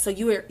Ivy's like, so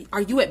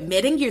are you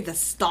admitting you're the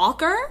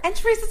stalker? And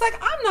Teresa's like,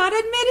 I'm not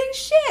admitting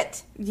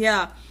shit.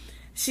 Yeah.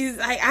 She's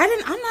like,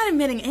 I'm not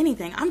admitting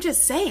anything. I'm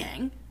just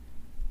saying,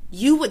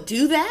 you would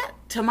do that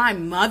to my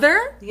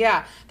mother?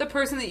 Yeah. The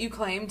person that you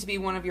claim to be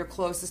one of your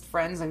closest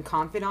friends and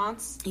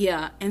confidants.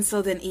 Yeah. And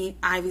so then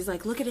Ivy's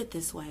like, look at it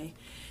this way.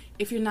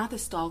 If you're not the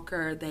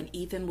stalker, then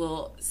Ethan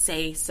will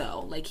say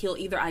so. Like, he'll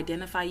either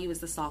identify you as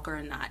the stalker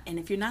or not. And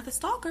if you're not the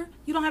stalker,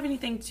 you don't have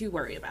anything to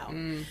worry about.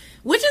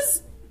 Which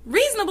is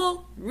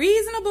reasonable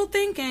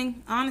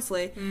thinking,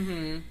 honestly.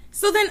 Mm-hmm.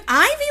 So then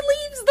Ivy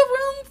leaves the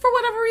room for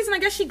whatever reason. I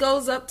guess she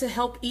goes up to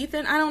help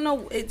Ethan. I don't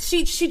know.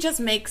 She just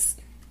makes...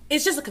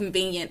 It's just a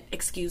convenient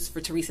excuse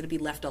for Teresa to be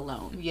left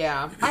alone.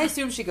 Yeah. I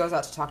assume she goes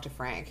out to talk to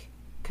Frank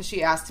because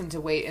she asked him to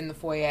wait in the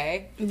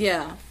foyer.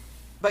 Yeah.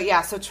 But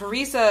yeah, so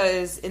Teresa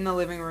is in the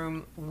living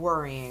room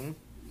worrying,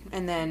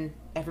 and then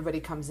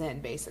everybody comes in,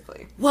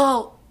 basically.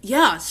 Well,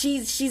 yeah,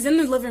 she's in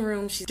the living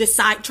room. She's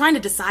trying to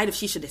decide if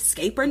she should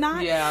escape or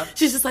not. Yeah.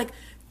 She's just like,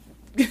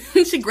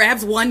 she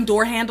grabs one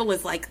door handle,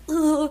 is like,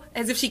 ugh,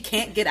 as if she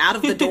can't get out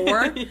of the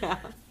door. Yeah.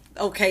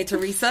 Okay,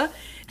 Teresa.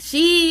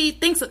 She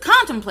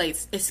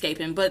contemplates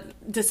escaping,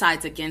 but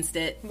decides against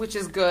it. Which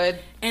is good.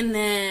 And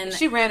then... If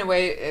she ran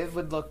away, it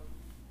would look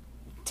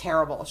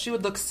terrible. She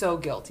would look so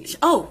guilty.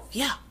 Oh,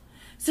 yeah.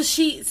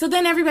 So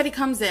then everybody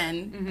comes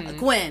in. Mm-hmm.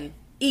 Gwen,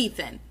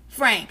 Ethan,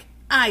 Frank,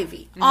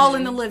 Ivy, all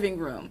in the living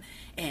room.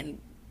 And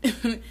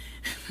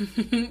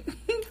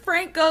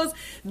Frank goes,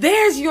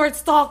 there's your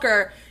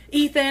stalker,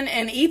 Ethan.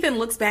 And Ethan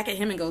looks back at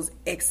him and goes,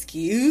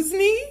 excuse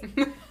me?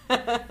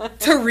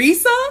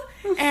 Teresa?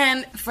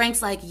 And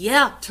Frank's like,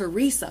 yeah,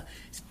 Teresa.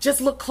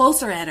 Just look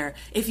closer at her.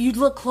 If you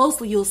look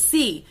closely, you'll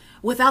see.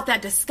 Without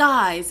that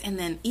disguise. And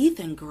then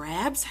Ethan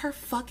grabs her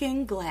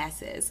fucking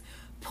glasses,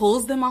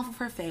 pulls them off of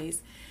her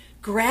face,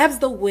 grabs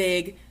the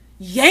wig,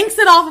 yanks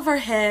it off of her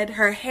head.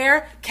 Her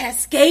hair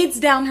cascades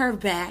down her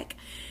back.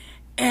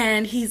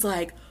 And he's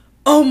like,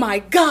 oh my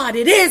God,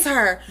 it is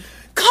her.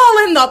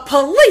 Call in the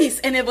police.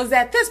 And it was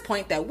at this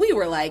point that we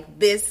were like,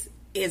 this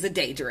is a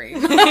daydream.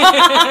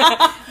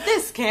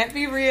 This can't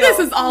be real. This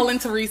is all in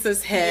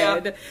Teresa's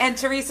head. Yep. And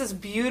Teresa's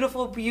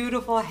beautiful,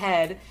 beautiful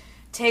head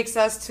takes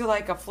us to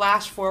like a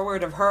flash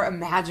forward of her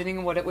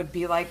imagining what it would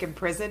be like in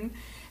prison.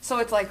 So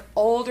it's like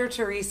older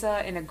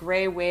Teresa in a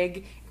gray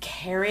wig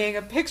carrying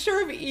a picture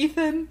of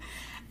Ethan.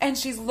 And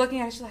she's looking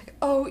at it, she's like,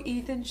 oh,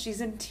 Ethan,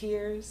 she's in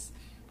tears.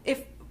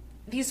 If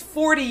these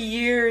 40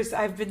 years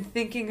I've been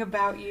thinking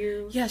about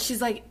you. Yeah,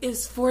 she's like,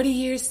 it's 40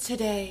 years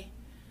today.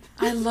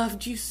 I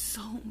loved you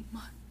so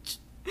much.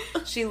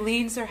 She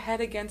leans her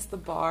head against the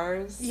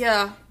bars.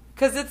 Yeah.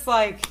 Because it's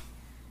like,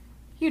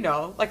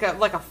 like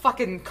a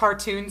fucking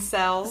cartoon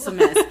cell. It's a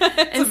mess.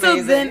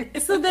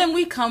 And so then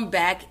we come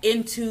back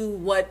into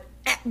what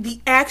the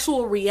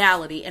actual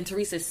reality, and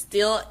Teresa's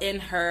still in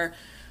her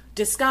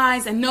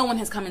disguise, and no one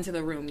has come into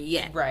the room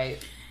yet. Right.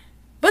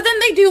 But then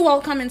they do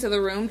all come into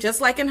the room,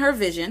 just like in her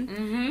vision.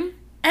 Mm-hmm.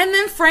 And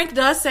then Frank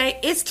does say,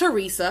 it's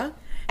Teresa.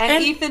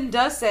 And Ethan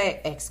does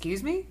say,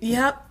 excuse me?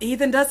 Yep,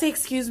 Ethan does say,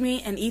 excuse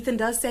me, and Ethan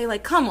does say,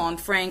 like, come on,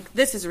 Frank,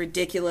 this is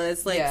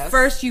ridiculous. Like, yes.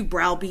 First you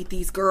browbeat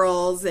these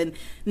girls, and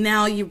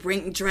now you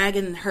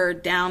dragging her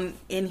down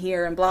in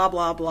here, and blah,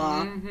 blah,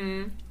 blah.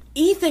 Mm-hmm.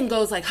 Ethan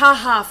goes like, ha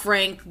ha,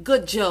 Frank,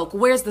 good joke,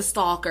 where's the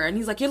stalker? And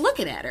he's like, you're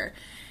looking at her.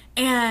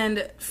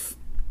 And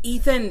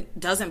Ethan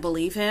doesn't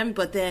believe him,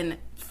 but then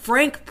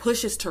Frank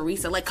pushes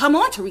Teresa, like, come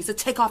on, Teresa,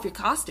 take off your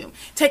costume.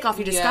 Take off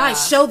your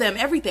disguise. Show them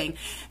everything.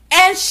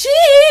 And she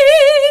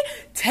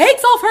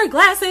takes off her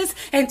glasses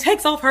and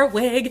takes off her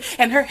wig,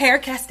 and her hair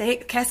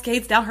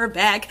cascades down her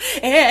back,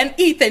 and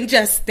Ethan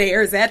just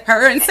stares at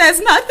her and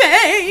says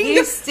nothing.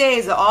 He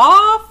stays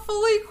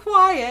awfully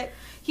quiet.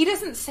 He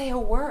doesn't say a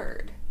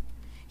word.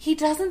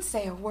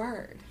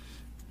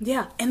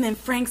 Yeah, and then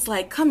Frank's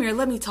like, come here,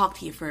 let me talk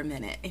to you for a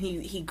minute. And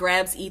he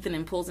grabs Ethan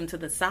and pulls him to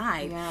the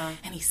side. Yeah.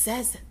 And he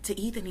says to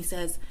Ethan, he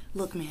says,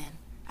 look, man,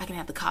 I can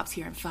have the cops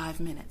here in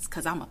 5 minutes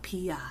because I'm a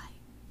PI.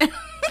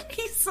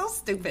 He's so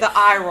stupid. The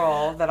eye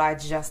roll that I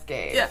just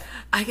gave. Yeah,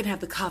 I can have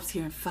the cops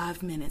here in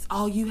 5 minutes.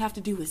 All you have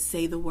to do is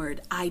say the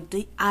word.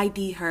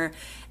 ID her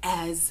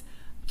as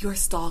your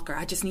stalker.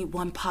 I just need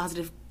one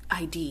positive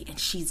ID, and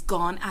she's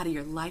gone out of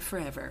your life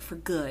forever, for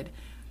good.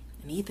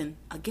 And Ethan,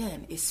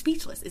 again, is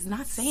speechless, is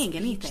not saying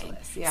anything,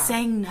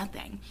 saying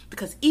nothing,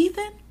 because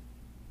Ethan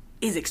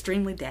is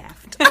extremely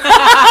daft.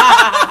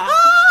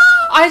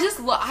 I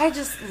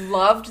just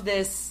loved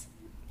this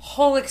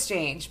whole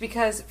exchange,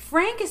 because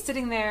Frank is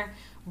sitting there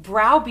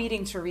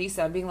browbeating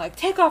Teresa and being like,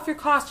 take off your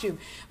costume.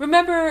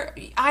 Remember,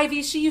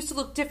 Ivy, she used to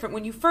look different.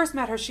 When you first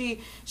met her,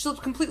 she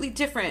looked completely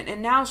different,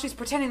 and now she's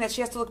pretending that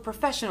she has to look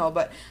professional,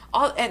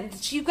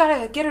 and you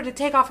gotta get her to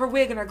take off her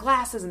wig and her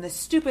glasses and this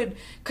stupid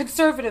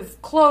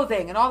conservative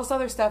clothing and all this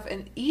other stuff.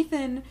 And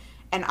Ethan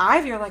and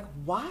Ivy are like,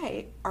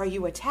 why are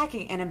you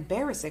attacking and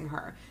embarrassing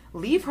her?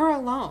 Leave her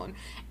alone.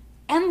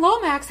 And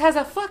Lomax has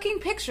a fucking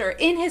picture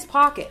in his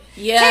pocket.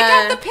 Yeah. Take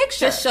out the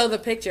picture. Just show the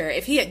picture.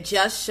 If he had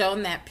just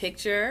shown that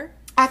picture,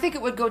 I think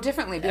it would go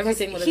differently, because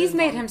he's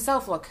made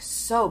himself look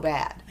so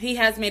bad. He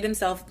has made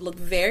himself look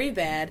very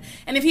bad.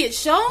 And if he had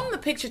shown the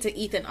picture to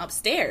Ethan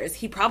upstairs,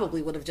 he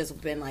probably would have just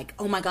been like,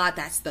 oh my God,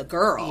 that's the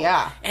girl.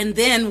 Yeah. And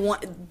then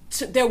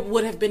there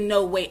would have been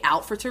no way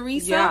out for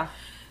Teresa. Yeah.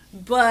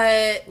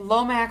 But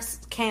Lomax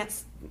can't...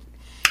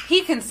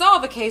 He can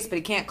solve a case, but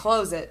he can't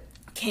close it.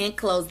 Can't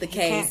close the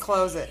case. He can't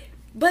close it.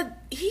 But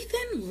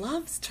Ethan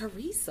loves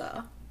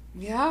Teresa.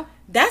 Yeah.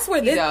 That's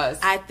where He does.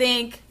 I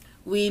think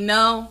we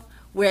know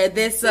where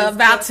this is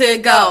about to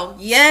go.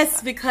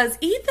 Yes, because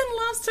Ethan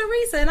loves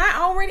Teresa, and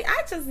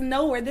I just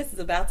know where this is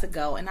about to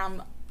go, and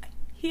I'm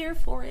here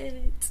for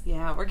it.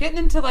 Yeah, we're getting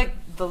into, like,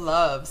 the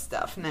love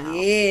stuff now.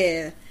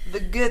 Yeah. The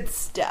good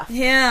stuff.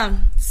 Yeah.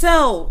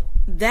 So,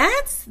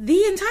 that's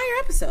the entire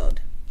episode.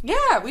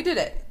 Yeah, we did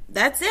it.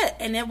 That's it.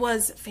 And it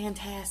was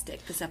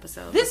fantastic, this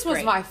episode. This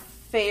was my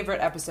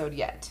favorite episode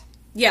yet.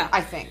 Yeah.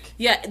 I think.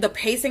 Yeah, the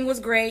pacing was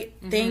great.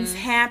 Mm-hmm. Things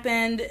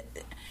happened.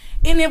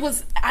 And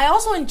I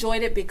also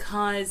enjoyed it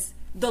because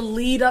the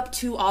lead up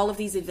to all of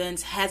these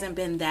events hasn't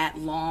been that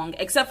long,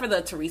 except for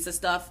the Teresa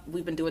stuff.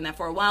 We've been doing that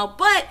for a while,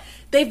 but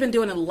they've been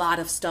doing a lot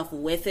of stuff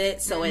with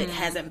it, so it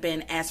hasn't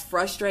been as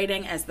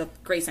frustrating as the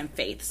Grace and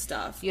Faith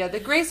stuff. Yeah, the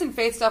Grace and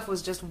Faith stuff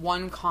was just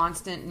one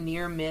constant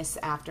near miss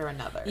after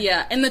another.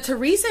 Yeah, and the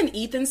Teresa and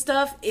Ethan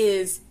stuff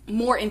is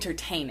more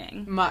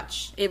entertaining.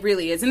 Much. It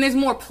really is. And there's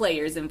more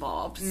players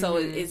involved, so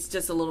it's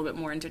just a little bit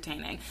more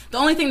entertaining. The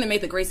only thing that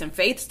made the Grace and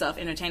Faith stuff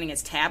entertaining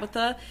is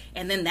Tabitha,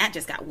 and then that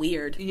just got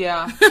weird.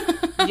 Yeah.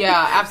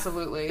 Yeah,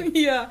 absolutely.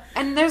 Yeah.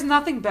 And there's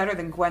nothing better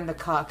than Gwen the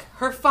Cuck.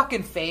 Her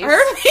fucking face.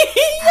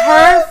 Yes!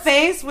 Her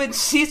face when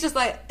she's just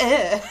like,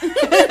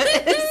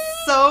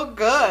 it's so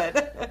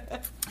good.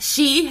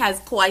 She has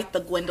quite the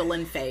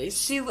Gwendolyn face.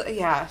 She's no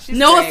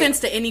great. offense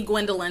to any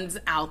Gwendolyn's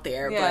out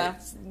there,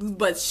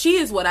 but she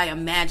is what I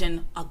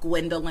imagine a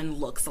Gwendolyn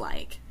looks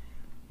like.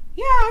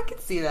 Yeah, I can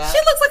see that. She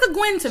looks like a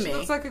Gwen to me. She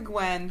looks like a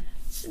Gwen.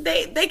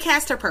 They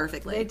cast her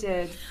perfectly. They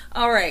did.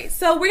 All right,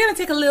 so we're going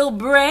to take a little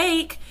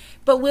break,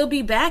 but we'll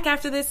be back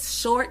after this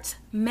short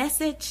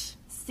message.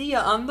 See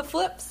ya on the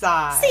flip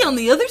side. See you on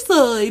the other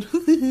side.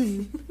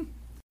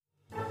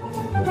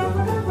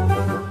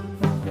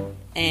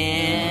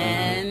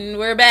 And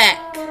we're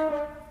back.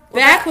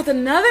 Back with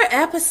another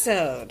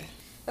episode.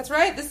 That's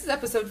right. This is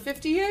episode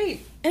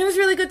 58. And it was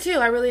really good, too.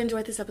 I really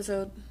enjoyed this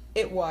episode.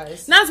 It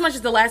was. Not as much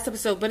as the last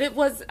episode, but it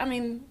was,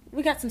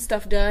 we got some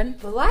stuff done.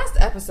 The last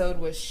episode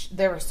was,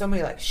 there were so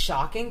many,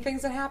 shocking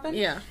things that happened.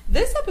 Yeah.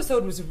 This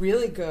episode was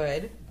really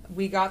good.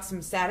 We got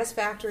some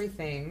satisfactory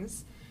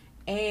things.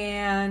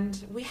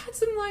 And we had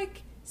some,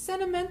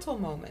 sentimental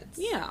moments.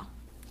 Yeah.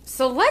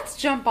 So let's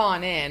jump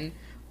on in,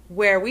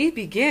 where we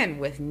begin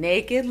with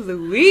Naked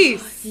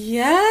Luis.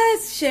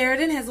 Yes,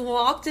 Sheridan has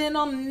walked in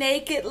on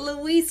Naked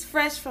Luis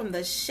fresh from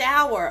the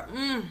shower.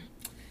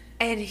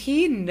 And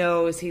he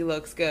knows he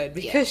looks good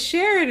because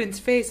Sheridan's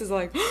face is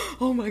like,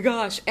 oh my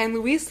gosh. And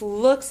Luis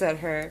looks at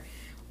her,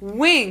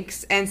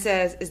 winks, and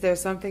says, is there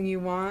something you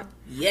want?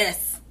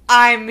 Yes.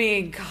 I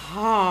mean,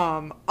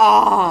 come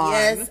on.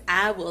 Yes,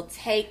 I will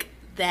take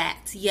that.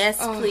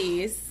 Yes,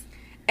 please.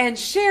 And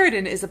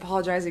Sheridan is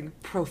apologizing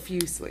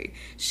profusely.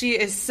 She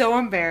is so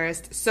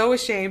embarrassed, so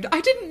ashamed.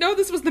 I didn't know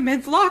this was the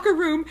men's locker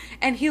room.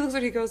 And he looks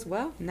at her and goes,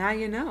 well, now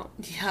you know.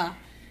 Yeah.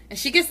 And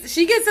she gets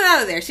it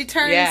out of there. She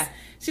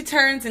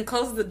turns and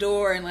closes the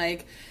door and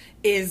like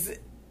is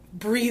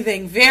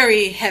breathing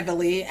very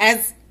heavily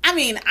I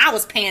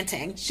was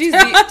panting.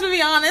 To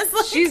be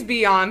honest. She's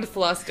beyond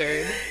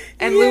flustered.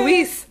 And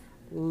Luis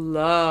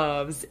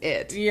loves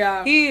it.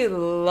 Yeah. He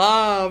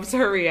loves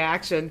her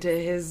reaction to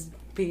his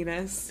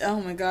penis.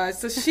 Oh my gosh.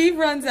 So she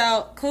runs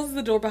out, closes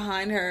the door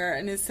behind her,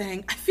 and is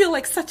saying, I feel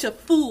like such a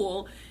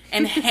fool.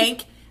 And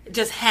Hank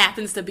just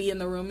happens to be in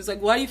the room. He's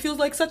like, why do you feel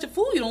like such a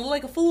fool? You don't look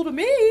like a fool to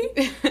me.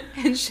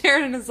 And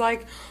Sheridan is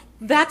like,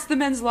 that's the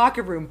men's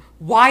locker room.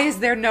 Why is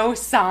there no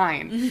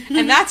sign?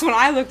 And that's when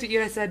I looked at you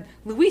and I said,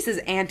 Luis is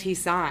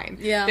anti-sign.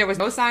 Yeah. There was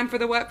no sign for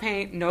the wet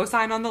paint, no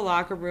sign on the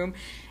locker room.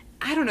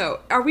 I don't know.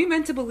 Are we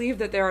meant to believe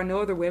that there are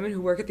no other women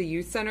who work at the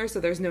youth center, so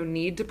there's no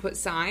need to put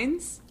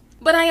signs?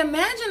 But I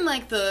imagine,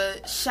 like,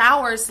 the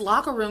showers,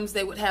 locker rooms,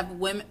 they would have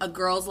a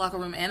girls' locker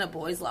room and a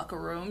boys' locker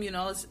room. You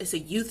know, it's a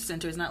youth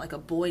center. It's not like a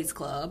boys'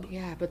 club.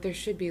 Yeah, but there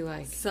should be,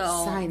 like,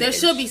 signage. There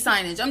should be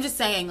signage. I'm just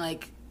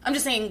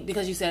saying,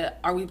 because you said,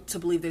 are we to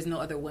believe there's no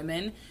other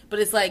women? But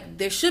it's like,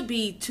 there should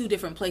be two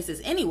different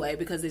places anyway,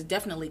 because there's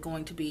definitely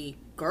going to be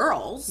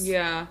girls.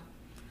 Yeah.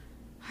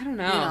 I don't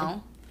know. You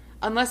know?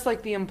 Unless,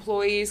 like, the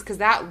employees, because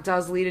that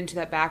does lead into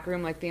that back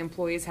room, like, the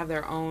employees have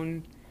their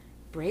own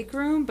break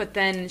room, but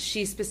then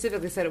she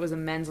specifically said it was a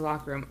men's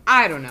locker room.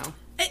 I don't know.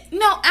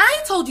 No,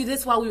 I told you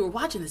this while we were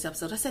watching this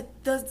episode. I said,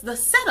 the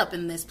setup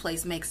in this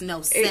place makes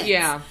no sense.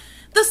 Yeah.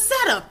 The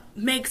setup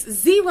makes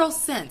zero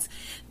sense.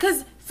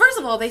 Because, first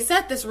of all, they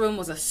said this room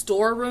was a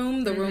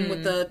storeroom. The room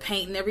with the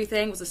paint and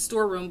everything was a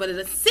storeroom, but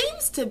it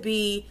seems to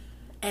be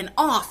an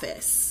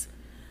office.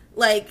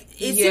 Like,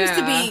 it seems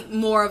to be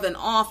more of an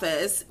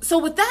office. So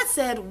with that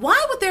said,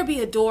 why would there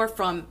be a door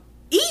from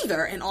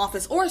either an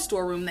office or a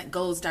storeroom that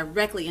goes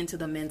directly into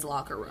the men's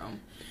locker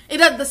room?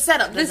 The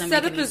setup doesn't make any sense. The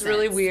setup is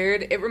really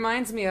weird. It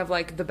reminds me of,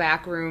 like, the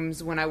back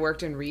rooms when I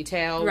worked in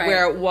retail,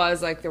 where it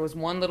was, like, there was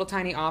one little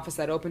tiny office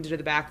that opened into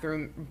the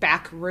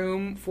back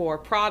room for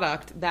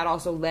product that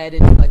also led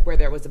into, like, where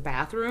there was a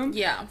bathroom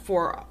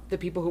for the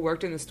people who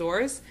worked in the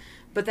stores.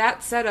 But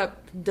that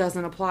setup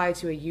doesn't apply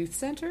to a youth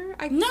center?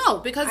 No,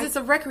 because it's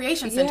a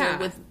recreation center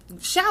with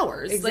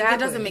showers. Exactly. Like, it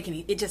doesn't make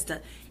any... It doesn't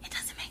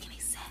make any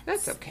sense.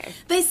 That's okay.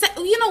 They said,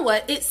 you know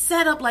what? It's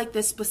set up like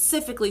this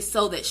specifically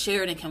so that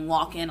Sheridan can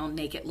walk in on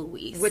naked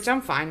Luis. Which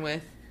I'm fine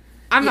with.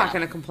 I'm not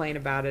going to complain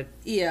about it.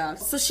 Yeah.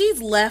 So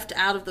she's left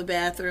out of the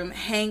bathroom.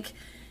 Hank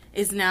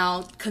is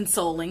now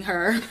consoling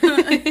her,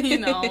 you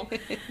know.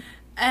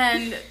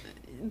 And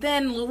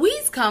then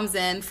Luis comes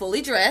in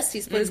fully dressed.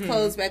 He's put his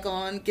clothes back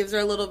on, gives her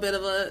a little bit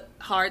of a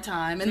hard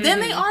time. And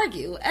then they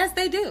argue, as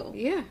they do.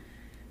 Yeah.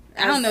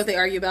 I don't know what they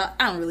argue about.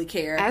 I don't really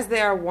care. As they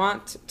are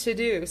wont to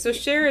do. So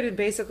Sheridan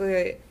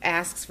basically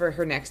asks for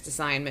her next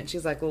assignment.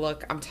 She's like,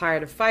 look, I'm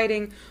tired of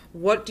fighting.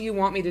 What do you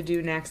want me to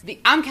do next?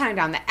 I'm counting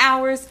down the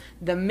hours,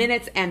 the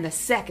minutes, and the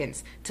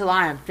seconds till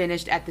I am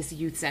finished at this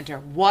youth center.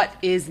 What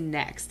is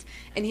next?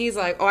 And he's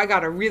like, oh, I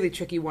got a really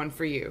tricky one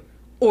for you.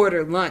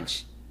 Order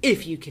lunch,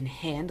 if you can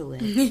handle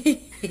it.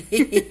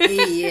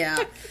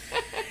 Yeah.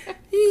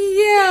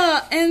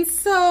 Yeah, and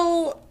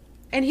so...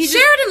 And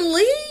Sheridan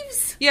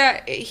leaves?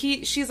 Yeah,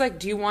 she's like,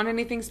 do you want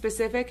anything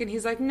specific? And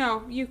he's like,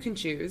 no, you can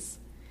choose.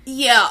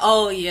 Yeah,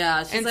 oh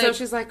yeah. So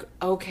she's like,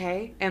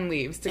 okay, and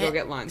leaves to go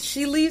get lunch.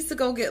 She leaves to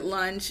go get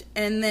lunch,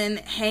 and then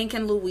Hank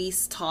and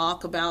Luis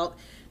talk about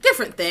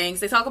different things.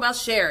 They talk about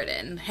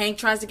Sheridan. Hank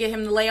tries to get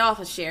him to lay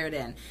off of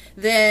Sheridan.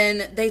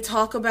 Then they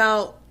talk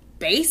about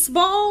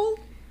baseball.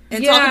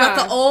 And talk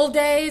about the old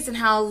days and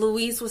how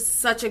Luis was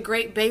such a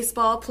great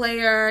baseball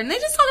player. And they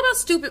just talk about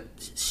stupid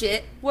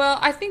shit. Well,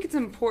 I think it's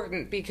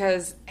important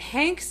because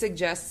Hank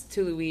suggests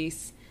to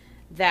Luis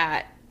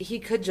that he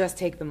could just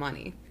take the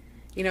money.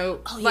 You know,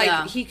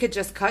 he could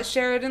just cut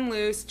Sheridan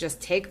loose, just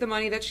take the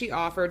money that she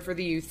offered for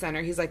the youth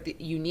center. He's like,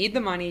 you need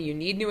the money, you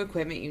need new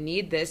equipment, you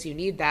need this, you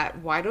need that.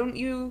 Why don't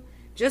you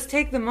just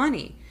take the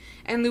money?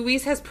 And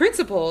Luis has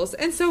principles,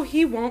 and so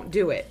he won't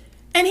do it.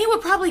 And he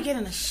would probably get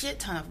in a shit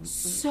ton of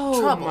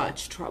trouble.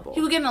 Much trouble.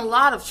 He would get in a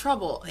lot of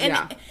trouble. And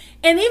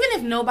even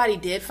if nobody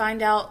did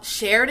find out,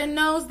 Sheridan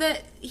knows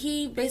that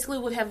he basically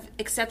would have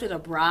accepted a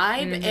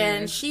bribe,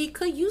 and she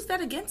could use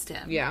that against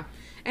him. Yeah.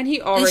 And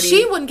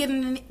she wouldn't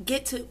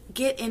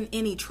get in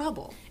any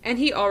trouble. And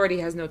he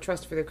already has no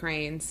trust for the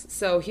Cranes,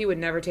 so he would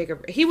never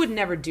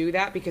do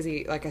that because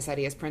he, like I said,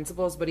 he has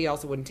principles, but he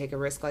also wouldn't take a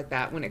risk like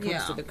that when it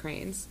comes to the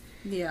Cranes.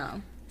 Yeah.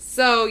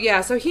 So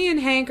he and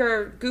Hank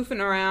are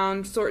goofing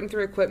around, sorting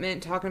through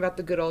equipment, talking about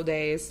the good old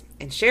days,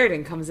 and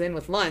Sheridan comes in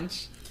with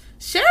lunch.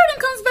 Sheridan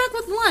comes back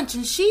with lunch,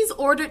 and she's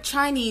ordered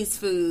Chinese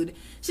food.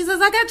 She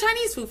says, I got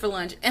Chinese food for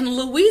lunch. And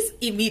Luis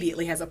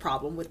immediately has a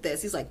problem with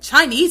this. He's like,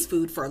 Chinese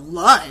food for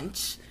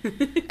lunch?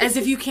 As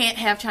if you can't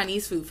have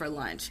Chinese food for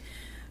lunch.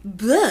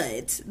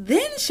 But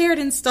then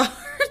Sheridan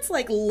starts,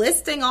 like,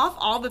 listing off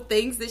all the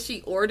things that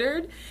she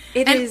ordered.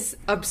 It is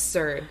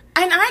absurd.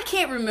 And I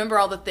can't remember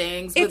all the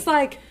things. It's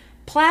like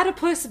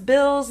platypus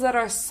bills that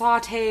are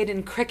sauteed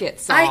in cricket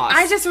sauce.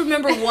 I just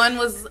remember one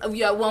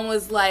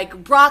was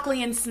like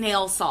broccoli and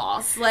snail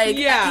sauce. Like,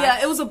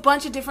 yeah, it was a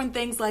bunch of different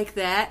things like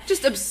that.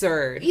 Just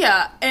absurd.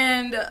 Yeah,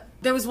 and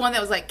there was one that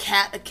was like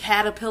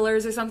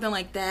caterpillars or something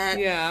like that.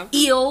 Yeah.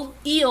 Eel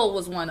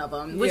was one of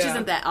them, which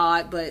isn't that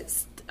odd, but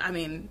I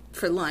mean,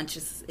 for lunch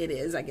it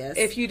is, I guess.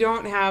 If you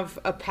don't have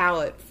a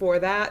palate for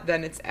that,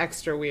 then it's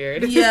extra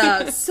weird.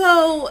 Yeah,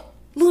 so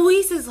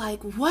Luis is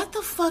like, what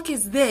the fuck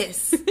is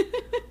this?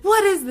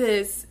 What is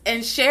this?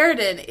 And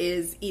Sheridan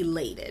is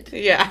elated.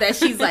 Yeah. That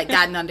she's, like,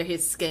 gotten under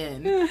his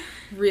skin.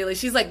 Really.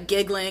 She's, like,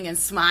 giggling and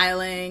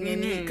smiling.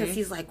 And because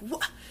he's like,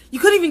 what? You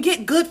couldn't even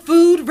get good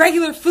food,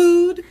 regular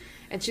food?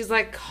 And she's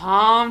like,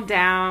 calm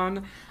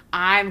down.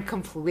 I'm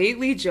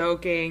completely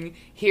joking.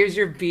 Here's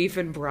your beef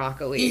and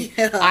broccoli.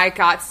 Yeah. I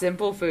got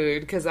simple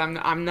food because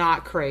I'm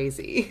not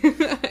crazy.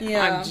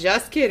 Yeah. I'm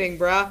just kidding,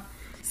 bruh.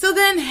 So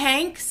then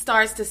Hank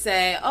starts to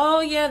say,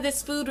 oh, yeah,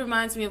 this food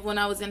reminds me of when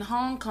I was in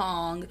Hong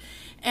Kong.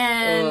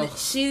 And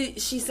she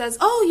says,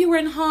 oh, you were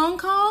in Hong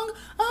Kong?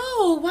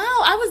 Oh, wow,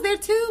 I was there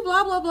too,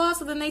 blah, blah, blah.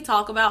 So then they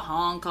talk about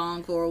Hong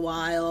Kong for a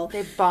while.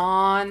 They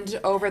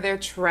bond over their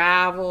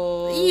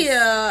travels.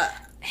 Yeah.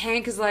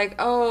 Hank is like,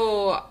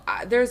 oh,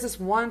 there's this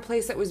one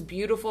place that was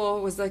beautiful.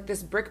 It was like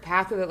this brick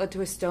pathway that led to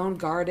a stone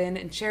garden.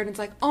 And Sheridan's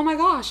like, oh my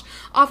gosh,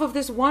 off of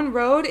this one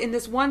road in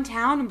this one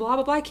town and blah,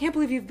 blah, blah. I can't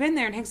believe you've been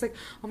there. And Hank's like,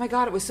 oh my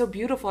God, it was so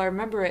beautiful. I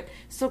remember it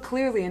so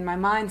clearly in my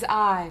mind's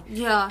eye.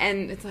 Yeah.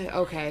 And it's like,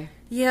 okay.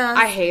 Yeah.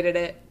 I hated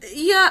it.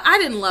 Yeah, I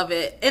didn't love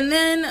it. And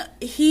then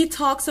he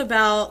talks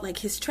about, like,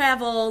 his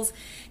travels.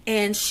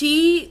 And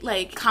she,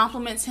 like,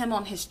 compliments him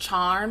on his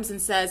charms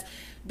and says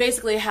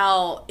basically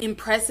how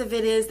impressive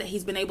it is that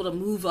he's been able to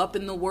move up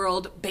in the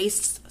world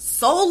based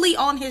solely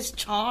on his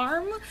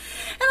charm. And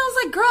I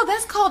was like, girl,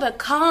 that's called a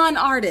con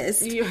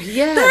artist.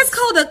 Yes. That's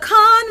called a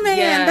con man.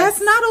 Yes.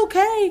 That's not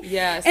okay.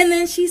 Yes. And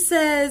then she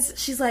says,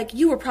 she's like,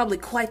 you were probably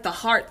quite the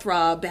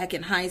heartthrob back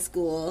in high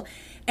school.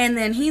 And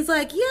then he's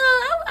like, yeah,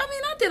 I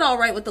mean, I did all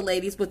right with the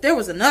ladies, but there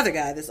was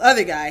this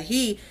other guy,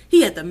 he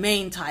had the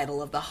main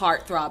title of the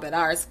heartthrob at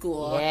our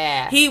school.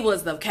 Yeah. He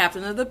was the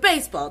captain of the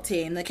baseball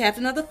team, the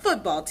captain of the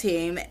football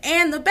team,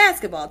 and the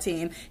basketball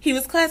team. He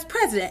was class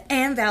president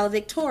and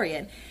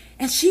valedictorian.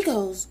 And she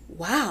goes,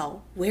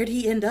 wow, where'd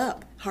he end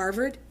up?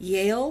 Harvard?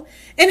 Yale?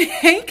 And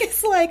Hank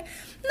is like,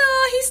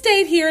 no, he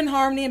stayed here in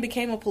Harmony and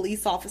became a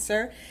police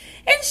officer.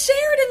 And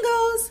Sheridan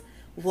goes,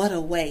 what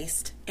a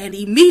waste. And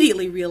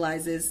immediately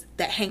realizes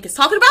that Hank is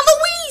talking about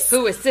Luis,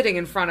 who is sitting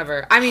in front of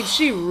her. I mean,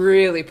 she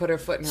really put her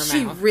foot in her mouth.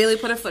 She really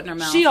put her foot in her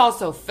mouth. She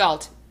also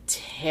felt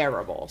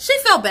terrible. She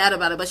felt bad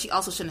about it, but she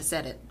also shouldn't have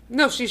said it.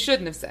 No, she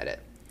shouldn't have said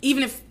it.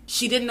 Even if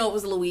she didn't know it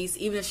was Luis,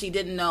 even if she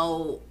didn't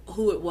know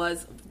who it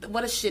was,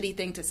 what a shitty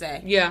thing to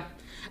say. Yeah.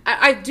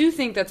 I do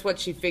think that's what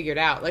she figured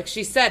out. Like,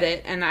 she said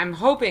it, and I'm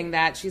hoping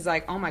that she's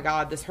like, oh my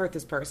God, this hurt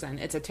this person.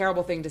 It's a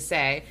terrible thing to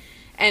say.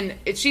 And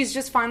she's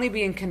just finally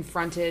being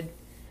confronted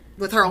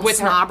with her own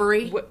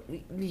snobbery?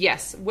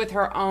 Yes, with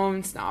her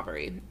own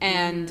snobbery.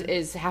 And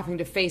is having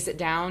to face it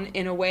down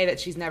in a way that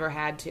she's never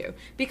had to.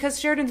 Because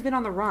Sheridan's been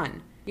on the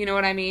run. You know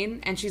what I mean?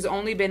 And she's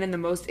only been in the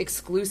most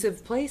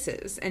exclusive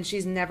places. And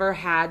she's never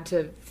had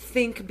to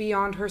think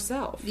beyond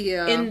herself.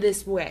 Yeah. In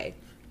this way.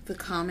 The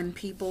common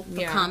people.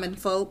 The common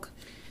folk.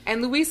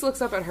 And Luis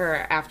looks up at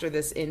her after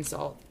this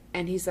insult.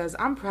 And he says,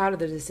 I'm proud of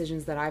the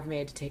decisions that I've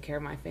made to take care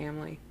of my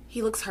family.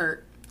 He looks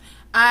hurt.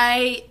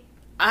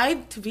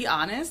 To be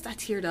honest, I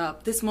teared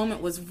up. This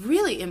moment was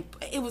really,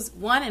 it was,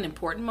 one, an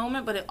important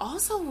moment, but it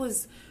also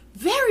was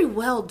very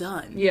well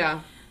done.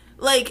 Yeah.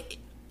 Like,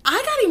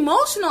 I got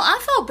emotional. I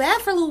felt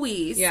bad for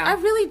Luis. Yeah. I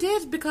really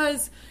did,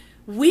 because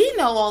we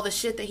know all the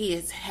shit that he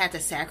has had to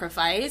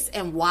sacrifice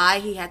and why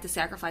he had to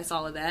sacrifice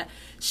all of that.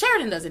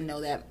 Sheridan doesn't know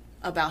that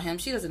about him.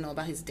 She doesn't know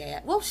about his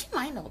dad. Well, she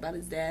might know about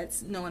his dad,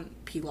 knowing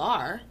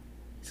Pilar.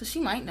 So she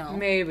might know.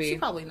 Maybe. She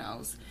probably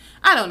knows.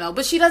 I don't know.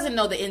 But she doesn't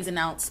know the ins and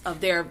outs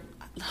of their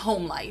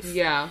home life.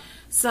 Yeah.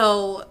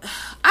 So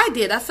I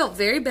did. I felt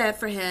very bad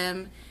for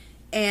him.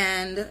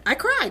 And I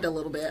cried a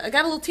little bit. I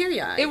got a little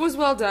teary-eyed. It was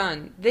well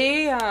done.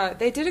 They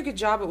did a good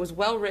job. It was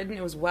well written.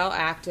 It was well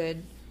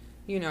acted.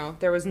 You know,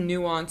 there was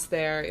nuance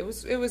there. It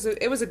was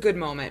a good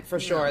moment for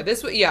sure. I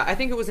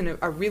think it was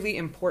a really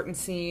important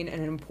scene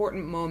and an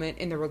important moment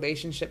in the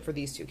relationship for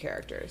these two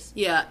characters.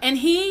 Yeah, and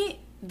he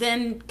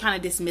then kind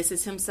of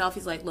dismisses himself.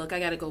 He's like, "Look, I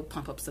got to go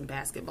pump up some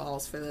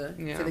basketballs for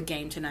the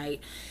game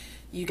tonight.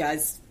 You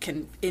guys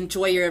can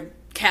enjoy your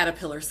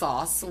caterpillar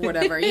sauce or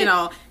whatever, you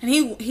know." And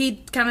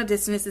he kind of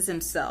dismisses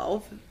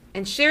himself.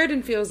 And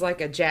Sheridan feels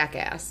like a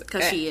jackass.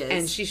 Because she is.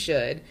 And she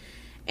should.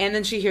 And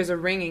then she hears a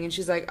ringing, and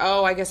she's like,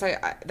 oh, I guess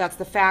that's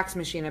the fax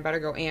machine. I better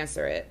go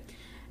answer it.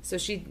 So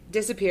she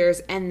disappears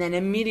and then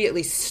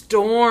immediately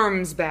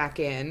storms back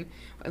in.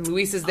 And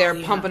Luis is there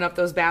pumping up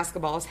those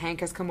basketballs.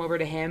 Hank has come over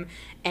to him,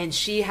 and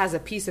she has a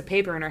piece of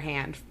paper in her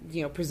hand,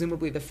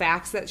 presumably the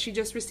fax that she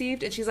just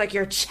received. And she's like,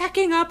 "You're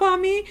checking up on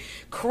me?"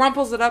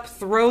 Crumples it up,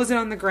 throws it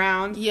on the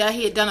ground. Yeah,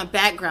 he had done a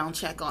background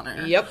check on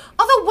her. Yep.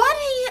 Although, why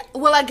did he...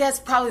 Well, I guess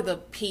probably the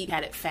Pete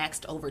had it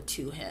faxed over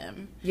to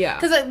him. Yeah.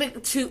 Because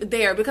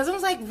I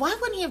was like, why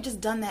wouldn't he have just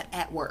done that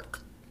at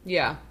work?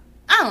 Yeah.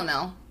 I don't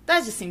know.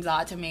 That just seems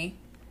odd to me.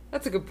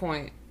 That's a good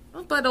point.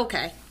 But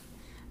okay.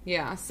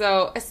 Yeah,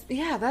 so, that's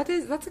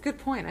a good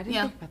point. I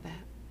didn't think about that.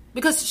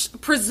 Because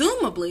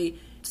presumably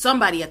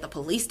somebody at the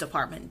police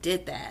department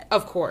did that.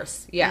 Of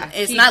course, yeah.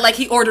 It's not like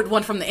he ordered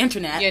one from the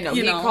internet.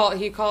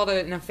 He called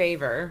it in a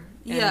favor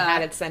and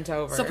had it sent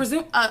over.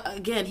 So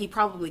again, he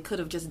probably could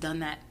have just done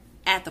that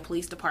at the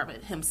police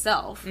department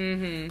himself.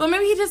 Mm-hmm. But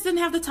maybe he just didn't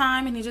have the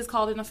time and he just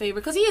called in a favor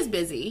because he is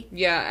busy.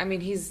 Yeah, I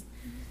mean, he's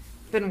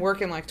been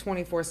working like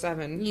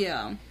 24/7.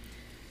 Yeah.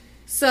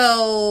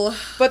 So...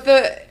 But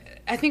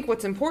I think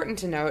what's important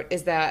to note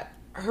is that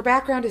her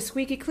background is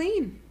squeaky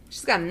clean.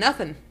 She's got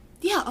nothing.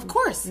 Yeah, of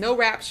course. No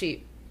rap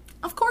sheet.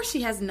 Of course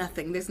she has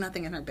nothing. There's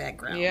nothing in her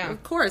background. Yeah.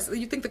 Of course.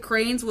 You think the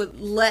Cranes would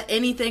let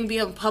anything be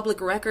a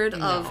public record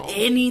of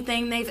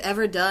anything they've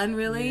ever done,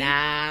 really?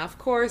 Nah, of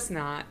course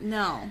not.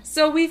 No.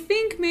 So we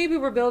think maybe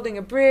we're building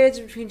a bridge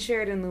between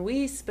Sheridan and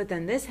Luis, but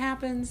then this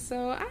happens,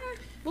 so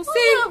we'll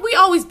see. Yeah, we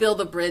always build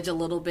a bridge a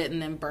little bit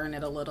and then burn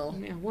it a little.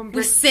 Yeah,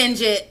 we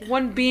singe it.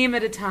 One beam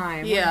at a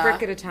time. Yeah. One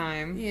brick at a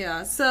time.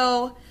 Yeah,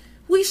 so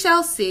we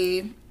shall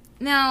see.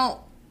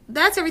 Now...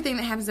 That's everything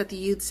that happens at the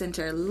youth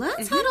center.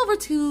 Let's head over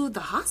to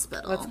the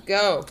hospital. Let's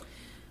go.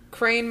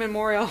 Crane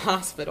Memorial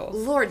Hospital.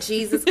 Lord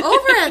Jesus.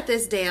 Over at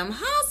this damn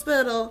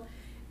hospital,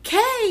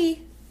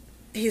 Kay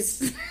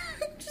is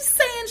just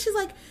saying, she's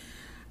like,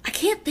 I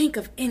can't think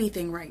of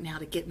anything right now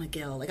to get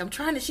Miguel. Like,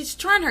 she's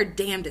trying her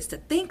damnedest to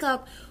think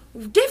up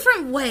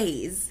different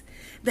ways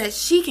that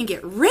she can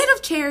get rid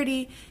of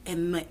Charity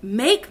and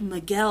make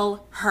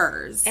Miguel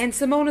hers. And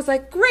Simona's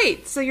like,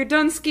 great, so you're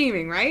done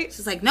scheming, right?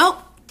 She's like,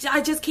 nope.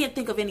 I just can't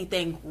think of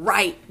anything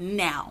right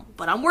now,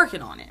 but I'm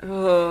working on it.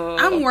 Oh.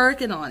 I'm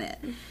working on it.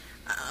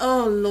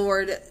 Oh,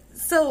 Lord.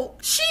 So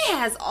she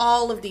has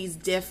all of these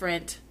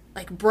different,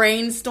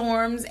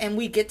 brainstorms, and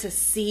we get to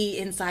see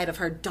inside of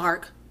her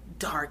dark,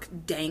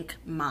 dank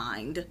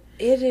mind.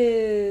 It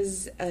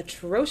is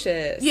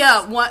atrocious.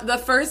 Yeah, the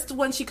first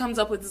one she comes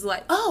up with is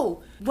like,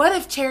 oh, what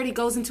if Charity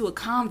goes into a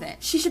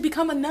convent? She should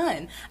become a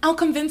nun. I'll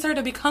convince her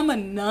to become a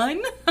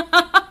nun.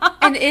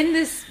 And in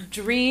this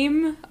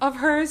dream of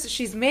hers,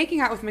 she's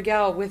making out with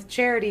Miguel with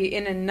Charity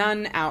in a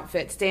nun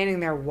outfit, standing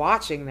there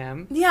watching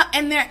them. Yeah,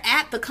 and they're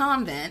at the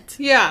convent.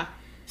 Yeah.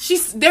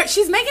 She's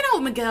making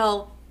out with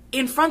Miguel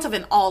in front of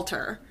an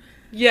altar.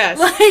 Yes.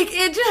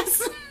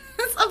 It's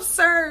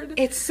absurd.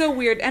 It's so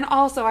weird. And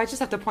also, I just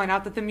have to point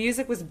out that the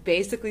music was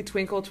basically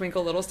Twinkle,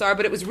 Twinkle, Little Star,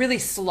 but it was really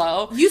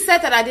slow. You said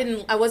that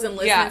I wasn't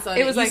listening, yeah, so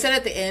it was you said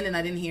at the end and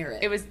I didn't hear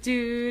it. It was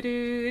do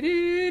do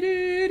do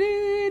do do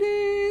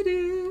do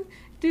do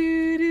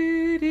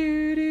do do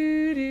do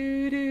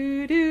do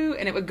do do,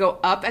 and it would go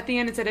up at the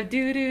end instead of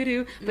do do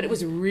do, but it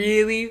was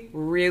really,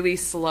 really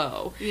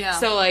slow. Yeah.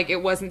 So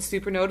it wasn't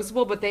super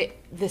noticeable, but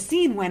the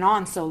scene went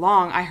on so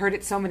long. I heard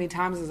it so many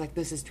times. I was like,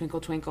 this is Twinkle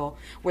Twinkle,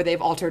 where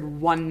they've altered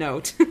one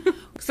note.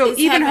 So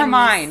even in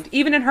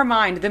her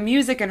mind, the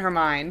music in her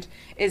mind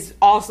is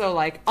also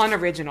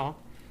unoriginal.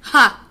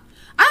 Huh.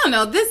 I don't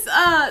know. This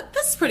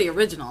is pretty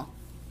original.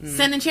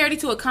 Sending Charity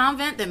to a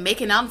convent, then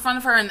making out in front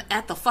of her and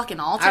at the fucking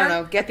altar. I don't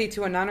know. Get thee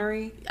to a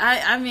nunnery.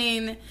 I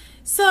mean,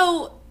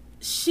 so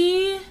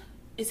she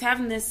is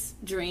having this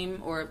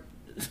dream or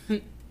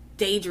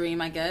daydream,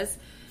 I guess.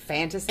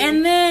 Fantasy.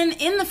 And then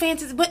in the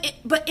fantasy,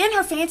 but in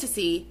her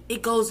fantasy,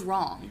 it goes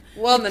wrong.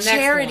 Well, the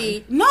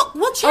Charity, next one.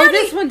 No, Charity.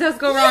 Oh, this one does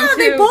go wrong,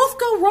 too. Yeah, they both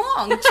go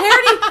wrong.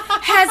 Charity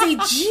has a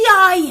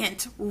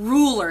giant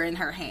ruler in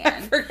her hand.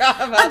 I forgot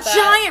about that.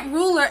 A giant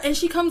ruler, and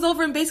she comes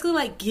over and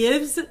basically,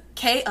 gives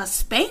Kay a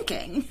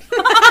spanking.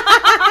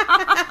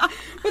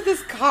 With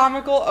this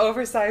comical,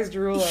 oversized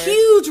ruler.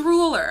 Huge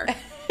ruler.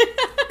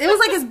 It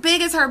was as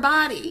big as her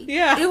body.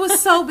 Yeah. It was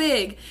so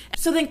big.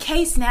 So then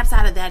Kay snaps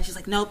out of that, and she's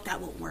like, nope,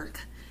 that won't work.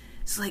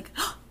 It's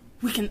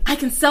I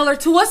can sell her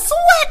to a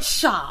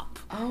sweatshop.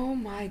 Oh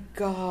my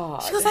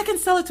God. She goes, I can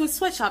sell her to a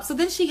sweatshop. So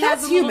then she has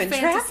That's a little human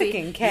fantasy.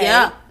 trafficking, Kay.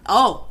 Yeah.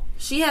 Oh,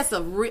 she has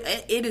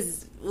it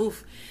is,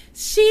 oof.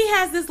 She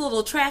has this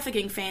little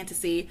trafficking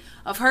fantasy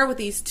of her with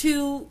these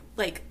two,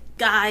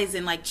 guys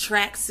in,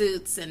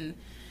 tracksuits, and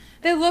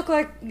they look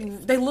like Russian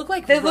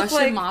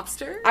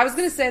mobsters. I was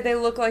going to say they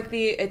look like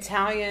the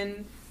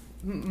Italian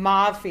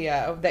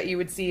mafia that you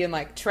would see in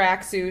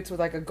tracksuits with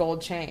a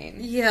gold chain.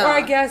 Yeah. Or I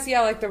guess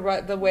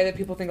the way that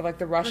people think of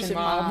the Russian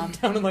mob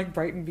down in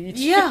Brighton Beach.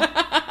 Yeah.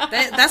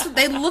 That's what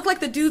they look like,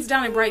 the dudes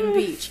down in Brighton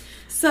Beach.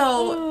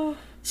 So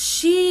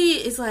she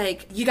is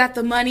you got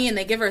the money, and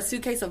they give her a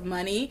suitcase of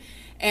money,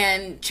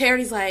 and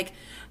Charity's like,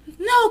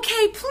 no,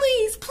 Kay,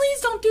 please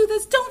don't do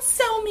this. Don't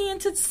sell me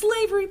into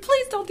slavery.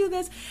 Please don't do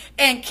this.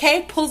 And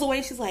Kay pulls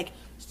away. She's like,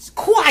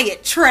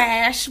 quiet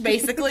trash,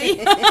 basically.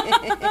 And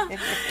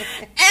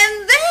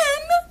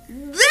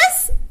then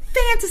this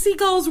fantasy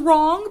goes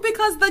wrong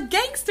because the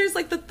gangsters,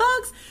 like the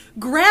thugs,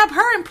 grab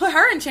her and put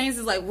her in chains.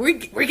 It's like, we're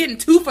getting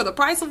 2 for the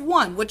price of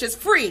 1, which is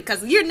free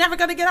because you're never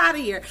going to get out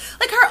of here.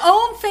 Like, her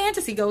own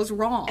fantasy goes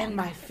wrong. And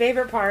my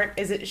favorite part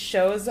is it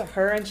shows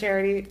her and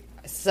Charity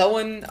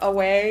sewing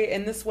away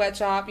in the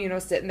sweatshop, you know,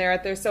 sitting there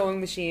at their sewing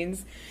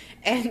machines.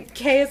 And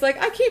Kay is like,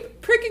 I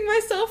keep pricking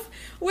myself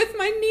with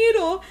my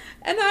needle,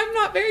 and I'm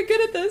not very good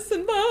at this,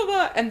 and blah, blah,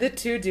 blah. And the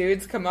 2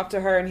 dudes come up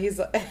to her, and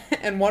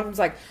and one of them's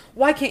like,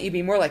 why can't you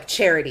be more like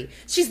Charity?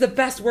 She's the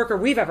best worker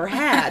we've ever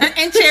had.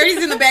 And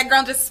Charity's in the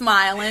background just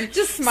smiling,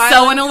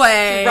 sewing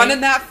away. Running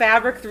that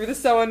fabric through the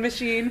sewing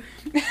machine.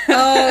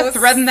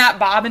 Threading that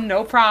bobbin,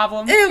 no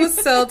problem. It was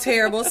so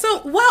terrible. So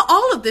while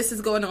all of this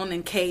is going on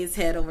in Kay's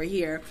head over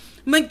here,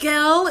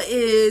 Miguel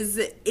is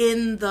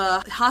in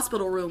the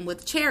hospital room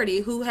with Charity,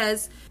 who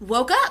has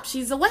woke up.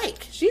 She's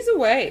awake. She's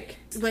awake.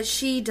 But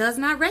she does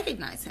not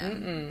recognize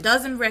him.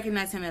 Doesn't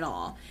recognize him at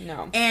all.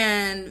 No.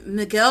 And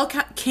Miguel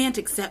can't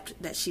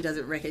accept that she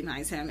doesn't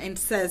recognize him and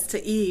says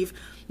to Eve,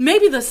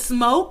 maybe the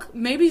smoke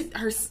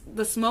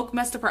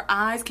messed up her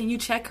eyes. Can you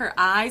check her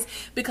eyes?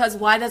 Because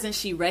why doesn't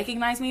she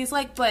recognize me? It's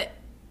like, but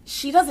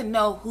she doesn't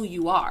know who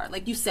you are.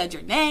 Like, you said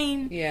your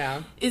name.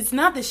 Yeah. It's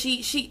not that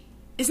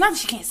it's not that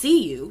she can't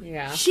see you.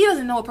 Yeah. She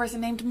doesn't know a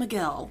person named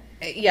Miguel.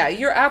 Yeah,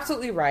 you're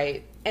absolutely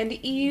right. And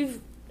Eve,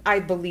 I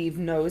believe,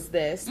 knows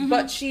this,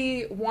 but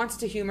she wants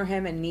to humor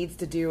him and needs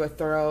to do a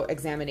thorough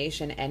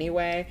examination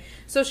anyway.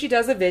 So she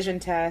does a vision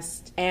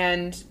test.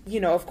 And, you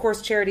know, of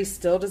course, Charity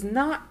still does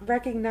not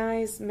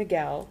recognize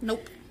Miguel.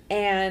 Nope.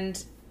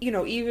 And, you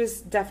know, Eve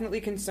is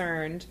definitely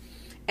concerned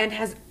and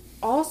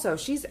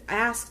she's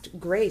asked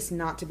Grace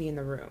not to be in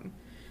the room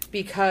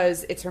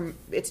because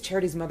it's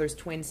Charity's mother's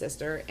twin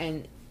sister,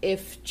 and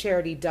if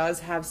Charity does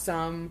have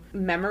some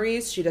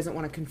memories, she doesn't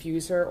want to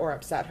confuse her or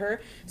upset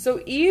her.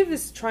 So Eve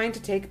is trying to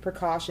take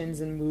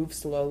precautions and move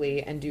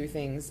slowly and do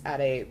things at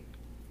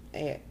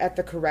at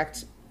the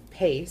correct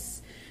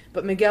pace.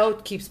 But Miguel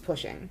keeps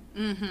pushing.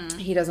 Mm-hmm.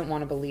 He doesn't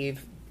want to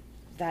believe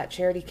that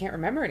Charity can't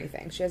remember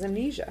anything. She has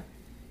amnesia.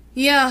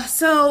 Yeah,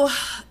 so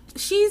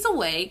she's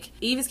awake.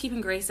 Eve is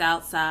keeping Grace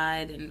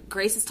outside, and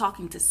Grace is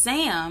talking to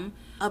Sam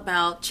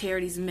about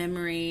Charity's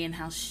memory and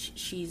how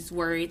she's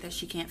worried that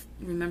she can't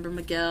remember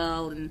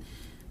Miguel, and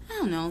I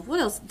don't know.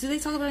 What else? Do they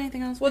talk about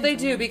anything else? Well, they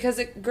do,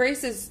 because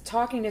Grace is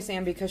talking to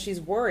Sam because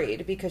she's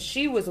worried, because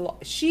she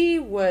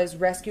was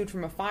rescued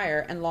from a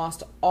fire and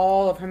lost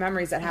all of her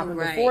memories that happened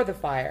before the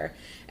fire.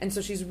 And so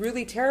she's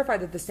really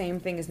terrified that the same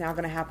thing is now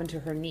going to happen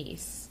to her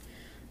niece.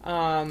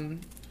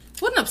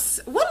 What an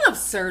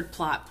absurd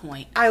plot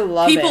point. I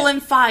love it. People in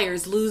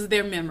fires lose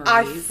their memories.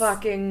 I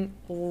fucking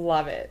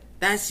love it.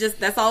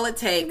 That's all it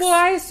takes. Well,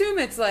 I assume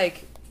it's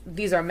like,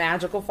 these are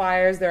magical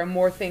fires. There are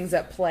more things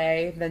at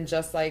play than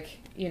just like,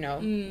 you know.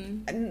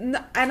 And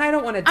I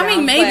don't want to downplay. I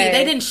mean, maybe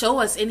they didn't show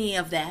us any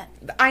of that.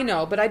 I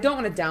know, but I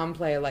don't want to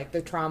downplay like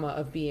the trauma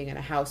of being in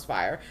a house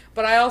fire.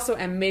 But I also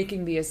am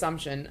making the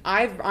assumption,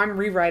 I'm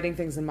rewriting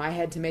things in my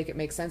head to make it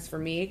make sense for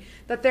me,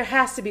 that there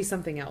has to be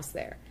something else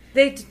there.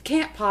 They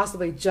can't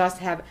possibly just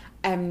have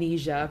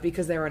amnesia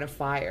because they were in a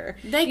fire.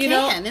 They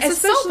can. It's a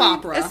soap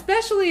opera.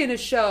 Especially in a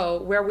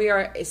show where we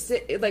are,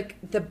 like,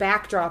 the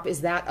backdrop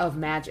is that of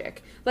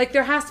magic. Like,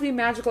 there has to be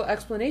magical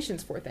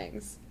explanations for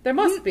things. There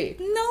must be.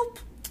 Nope.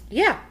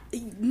 Yeah.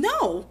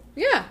 No.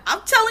 Yeah.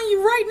 I'm telling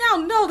you right now,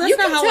 no, that's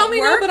not how it works. You can tell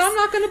me no, but I'm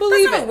not going to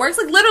believe it. That's how it works.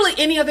 Like, literally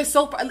any other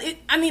soap,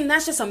 I mean,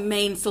 that's just a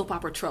main soap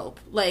opera trope.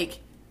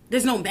 Like,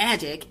 there's no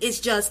magic. It's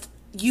just,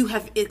 you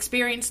have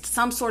experienced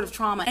some sort of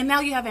trauma, and now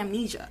you have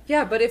amnesia.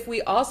 Yeah, but if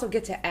we also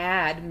get to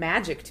add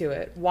magic to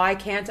it, why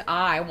can't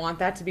I want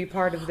that to be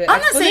part of the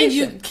explanation? I'm not saying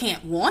you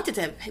can't want it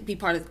to be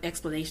part of the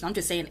explanation. I'm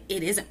just saying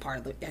it isn't part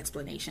of the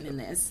explanation in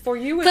this. For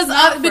you, it's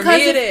not. For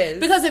me, it is.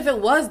 Because if it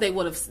was, they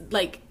would have,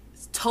 like,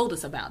 told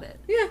us about it.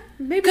 Yeah,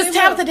 maybe. Because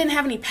Tabitha didn't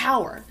have any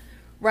power,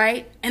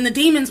 right? And the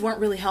demons weren't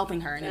really helping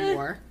her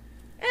anymore.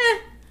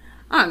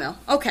 I don't know.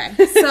 Okay.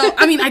 So,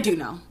 I mean, I do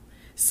know.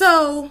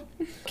 So,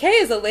 Kay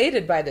is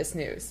elated by this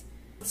news.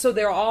 So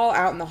they're all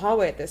out in the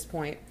hallway at this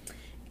point,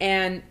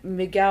 and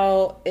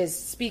Miguel is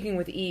speaking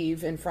with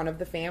Eve in front of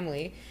the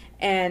family,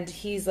 and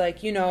he's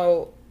like, you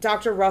know,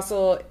 Dr.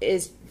 Russell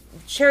is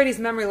Charity's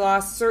memory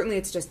loss. Certainly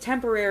it's just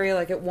temporary,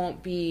 like it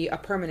won't be a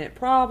permanent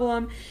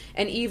problem.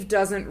 And Eve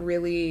doesn't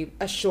really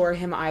assure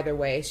him either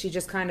way. She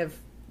just kind of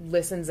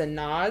listens and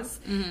nods.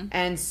 Mm-hmm.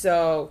 And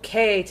so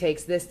Kay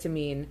takes this to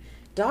mean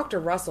Dr.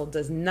 Russell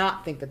does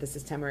not think that this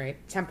is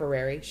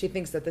temporary. She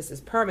thinks that this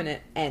is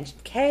permanent, and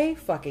Kay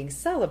fucking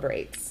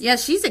celebrates. Yeah,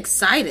 she's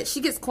excited.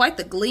 She gets quite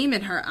the gleam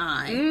in her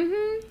eye.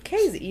 Mm-hmm.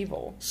 Kay's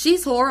evil.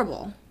 She's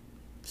horrible.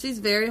 She's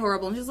very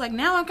horrible. And she's like,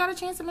 now I've got a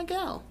chance at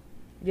Miguel.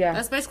 Yeah.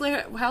 That's basically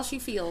how she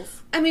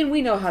feels. I mean,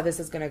 we know how this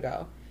is going to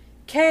go.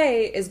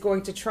 Kay is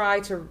going to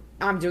try to,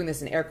 I'm doing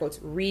this in air quotes,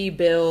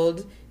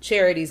 rebuild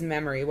Charity's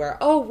memory where,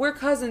 oh, we're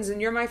cousins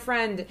and you're my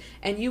friend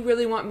and you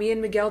really want me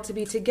and Miguel to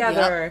be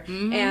together. Yep.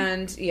 Mm-hmm.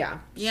 And yeah,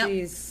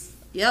 she's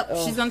Yep.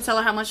 Ugh. She's gonna tell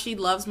her how much she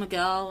loves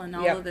Miguel and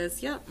all of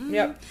this. Yep. Mm-hmm.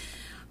 Yep.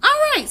 All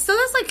right, so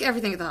that's like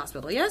everything at the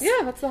hospital, yes?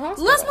 Yeah, that's the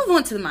hospital. Let's move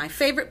on to my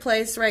favorite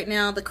place right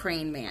now, the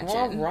Crane Mansion.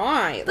 All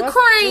right. The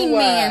Crane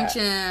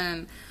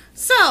Mansion.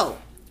 So,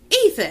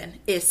 Ethan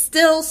is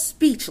still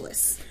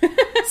speechless,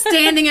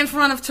 standing in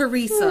front of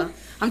Teresa.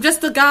 I'm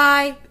just a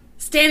guy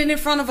standing in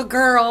front of a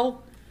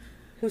girl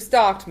who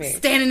stalked me,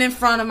 standing in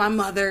front of my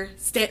mother.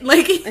 He's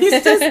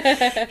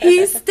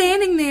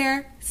standing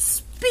there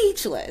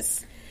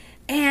speechless.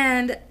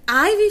 And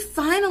Ivy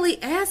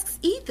finally asks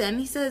Ethan,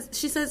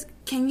 she says,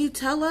 can you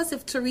tell us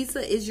if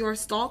Teresa is your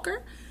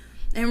stalker?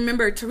 And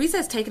remember, Teresa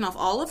has taken off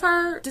all of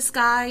her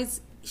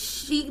disguise.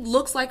 She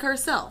looks like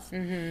herself.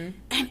 Mm-hmm.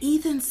 And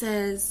Ethan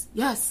says,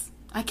 yes,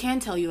 I can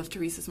tell you if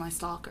Teresa's my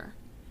stalker.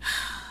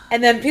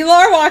 And then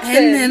Pilar walks in.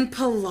 And then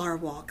Pilar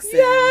walks in.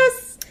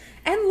 Yes.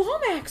 And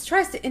Lomax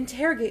tries to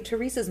interrogate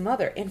Teresa's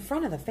mother in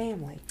front of the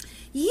family.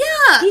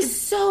 Yeah.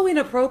 He's so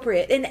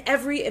inappropriate in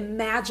every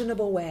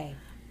imaginable way.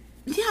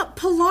 Yeah,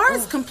 Pilar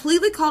is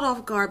completely caught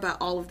off guard by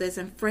all of this,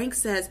 and Frank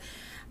says,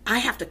 I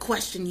have to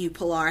question you,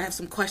 Pilar. I have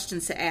some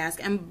questions to ask.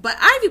 But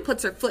Ivy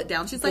puts her foot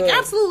down. She's like,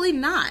 absolutely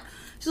not.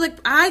 She's like,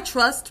 I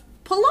trust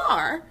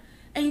Pilar,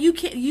 and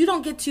you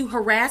don't get to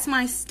harass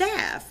my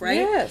staff, right?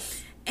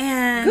 Yes.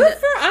 And good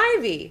for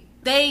Ivy.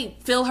 They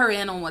fill her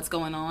in on what's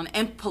going on,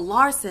 and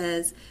Pilar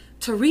says,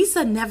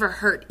 Teresa never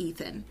hurt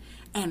Ethan.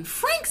 And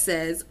Frank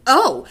says,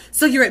 oh,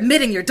 so you're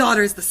admitting your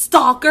daughter is the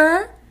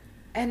stalker?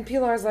 And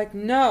Pilar's like,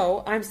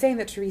 no, I'm saying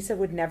that Teresa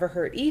would never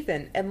hurt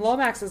Ethan. And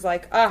Lomax is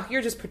like,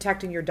 you're just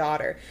protecting your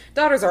daughter.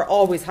 Daughters are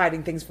always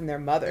hiding things from their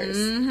mothers.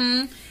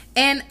 Mm-hmm.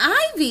 And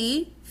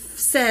Ivy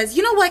says,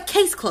 you know what?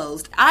 Case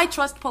closed. I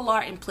trust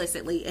Pilar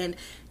implicitly, and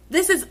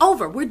this is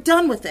over. We're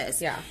done with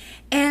this. Yeah.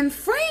 And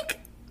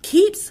Frank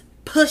keeps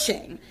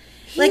pushing.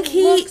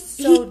 He looks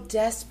so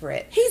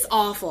desperate. He's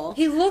awful.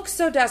 He looks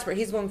so desperate.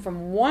 He's going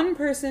from one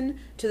person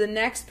to the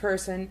next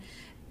person,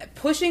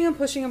 pushing and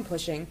pushing and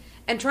pushing,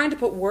 and trying to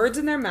put words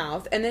in their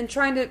mouth, and then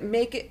trying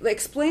to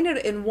explain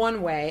it in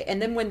one way,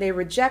 and then when they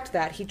reject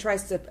that, he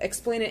tries to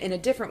explain it in a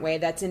different way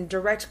that's in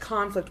direct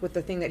conflict with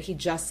the thing that he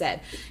just said.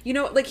 You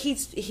know,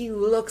 he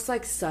looks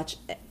like such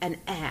an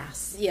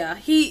ass. Yeah,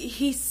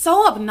 he's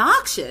so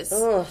obnoxious.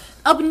 Ugh.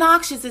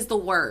 Obnoxious is the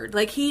word.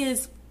 He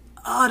is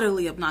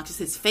utterly obnoxious.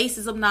 His face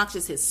is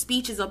obnoxious. His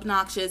speech is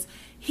obnoxious.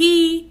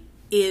 He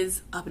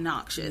is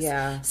obnoxious.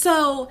 Yeah.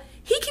 So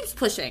he keeps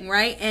pushing,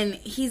 right? And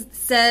he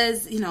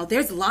says,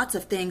 there's lots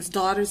of things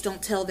daughters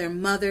don't tell their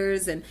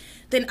mothers. And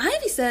then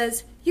Ivy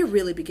says, you're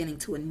really beginning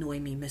to annoy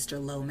me, Mr.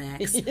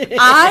 Lomax.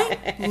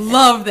 I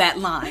love that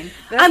line.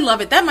 I love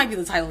it. That might be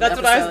the title of the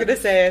episode. That's what I was going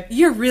to say.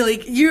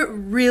 You're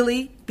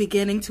really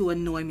beginning to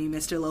annoy me,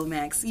 Mr.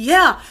 Lomax.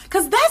 Yeah,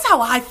 because that's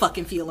how I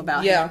fucking feel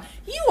about him.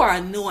 You are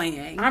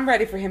annoying. I'm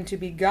ready for him to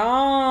be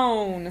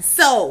gone.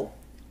 So,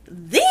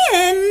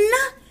 then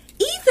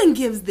Ethan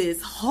gives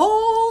this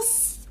whole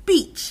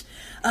speech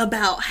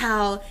about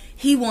how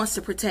he wants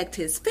to protect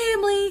his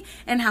family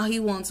and how he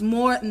wants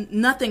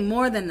nothing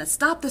more than to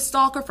stop the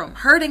stalker from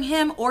hurting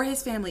him or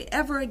his family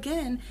ever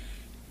again.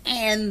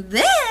 And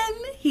then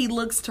he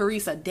looks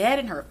Teresa dead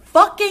in her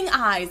fucking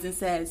eyes and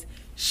says,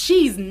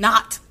 she's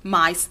not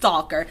my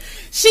stalker.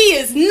 She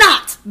is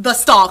not the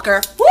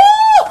stalker. Woo!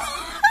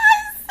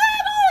 I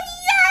said, oh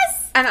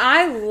yes! And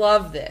I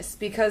love this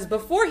because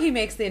before he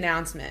makes the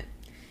announcement,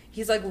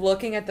 he's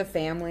looking at the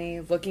family,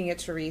 looking at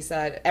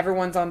Teresa.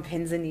 Everyone's on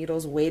pins and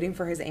needles waiting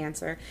for his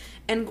answer.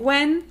 And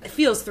Gwen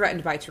feels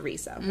threatened by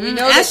Teresa. We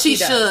know that she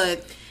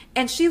should.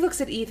 And she looks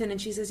at Ethan and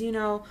she says,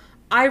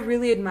 I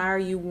really admire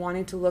you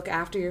wanting to look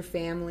after your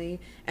family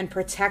and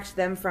protect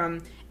them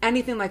from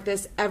anything like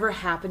this ever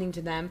happening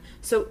to them.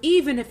 So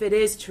even if it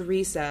is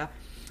Teresa,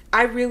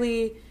 I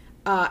really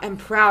am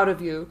proud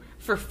of you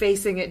for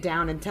facing it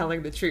down and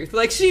telling the truth.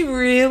 She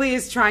really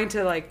is trying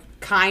to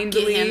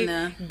kindly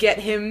get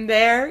him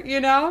there,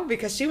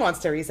 because she wants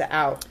Teresa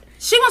out.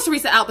 She wants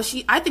Teresa out, but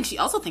I think she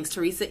also thinks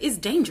Teresa is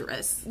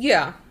dangerous.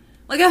 Yeah.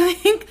 I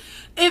think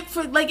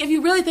if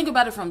you really think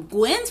about it from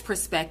Gwen's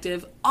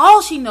perspective,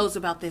 all she knows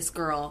about this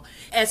girl,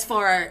 as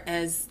far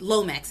as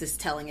Lomax is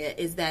telling it,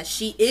 is that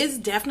she is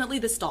definitely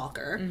the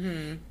stalker.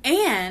 Mm-hmm.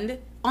 And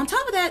on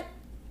top of that,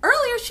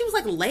 earlier she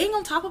was laying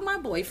on top of my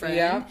boyfriend.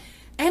 Yeah.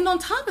 And on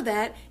top of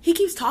that, he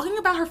keeps talking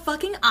about her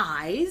fucking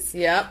eyes.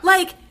 Yeah.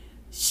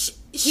 She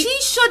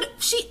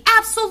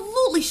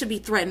absolutely should be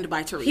threatened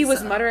by Teresa. He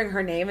was muttering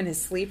her name in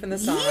his sleep in the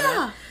sauna.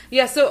 Yeah.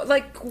 Yeah, so,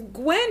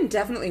 Gwen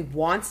definitely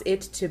wants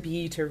it to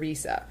be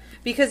Teresa.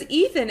 Because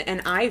Ethan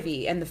and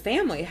Ivy and the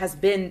family has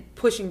been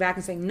pushing back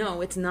and saying, no,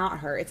 it's not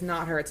her, it's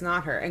not her, it's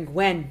not her. And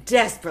Gwen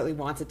desperately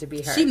wants it to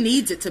be her. She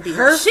needs it to be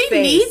her. She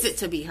needs it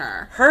to be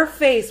her. Her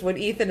face when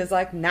Ethan is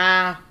like,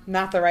 nah,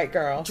 not the right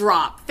girl.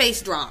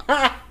 Face drop.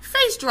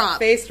 Face drop.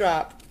 Face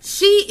drop.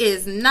 She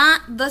is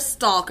not the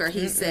stalker,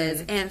 he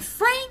says. And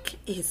Frank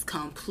is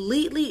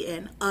completely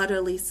and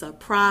utterly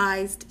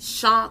surprised,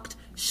 shocked,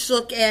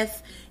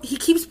 shooketh. He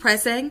keeps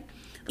pressing,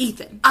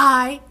 Ethan,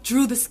 I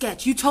drew the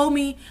sketch. You told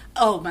me,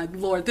 oh my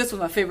Lord, this was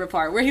my favorite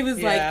part, where he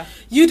was like,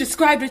 you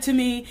described her to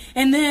me,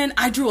 and then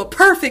I drew a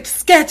perfect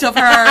sketch of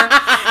her,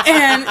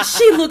 and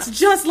she looks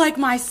just like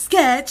my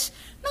sketch.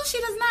 No,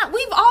 she does not.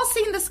 We've all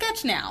seen the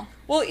sketch now.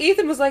 Well,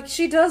 Ethan was like,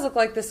 she does look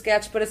like the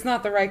sketch, but it's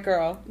not the right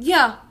girl.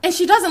 Yeah, and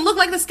she doesn't look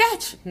like the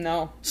sketch.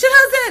 No. She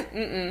doesn't.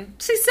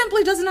 Mm-mm. She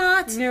simply does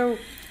not. No.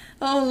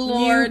 Oh,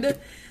 Lord.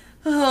 Nope.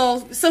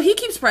 Oh, so he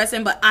keeps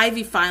pressing, but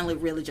Ivy finally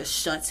really just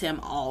shuts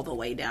him all the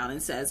way down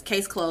and says,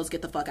 case closed,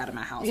 get the fuck out of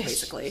my house,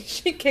 basically.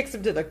 She kicks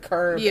him to the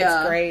curb. Yeah.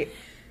 It's great.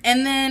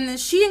 And then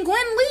she and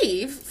Gwen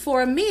leave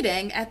for a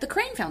meeting at the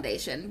Crane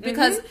Foundation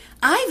because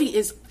Ivy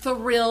is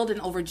thrilled and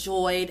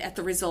overjoyed at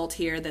the result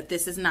here that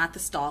this is not the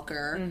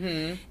stalker.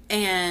 Mm-hmm.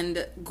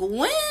 And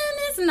Gwen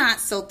is not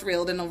so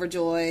thrilled and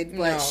overjoyed,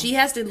 but she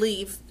has to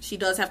leave. She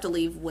does have to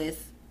leave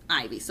with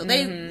Ivy. So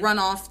they run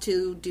off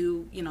to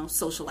do,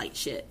 socialite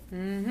shit.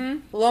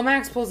 Mm-hmm.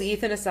 Lomax pulls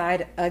Ethan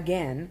aside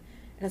again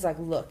and is like,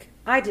 look,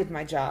 I did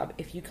my job.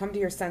 If you come to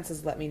your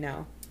senses, let me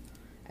know.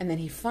 And then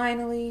he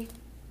finally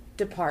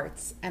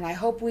departs, and I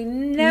hope we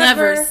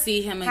never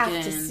see him have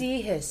again. To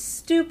see his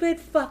stupid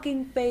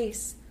fucking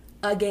face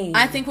again.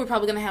 I think we're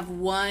probably going to have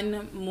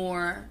one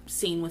more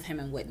scene with him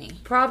and Whitney.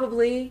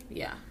 Probably.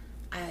 Yeah.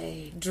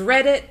 I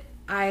dread it.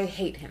 I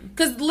hate him.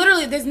 Because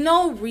literally, there's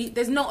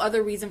no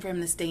other reason for him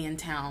to stay in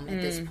town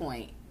at this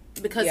point.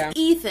 Because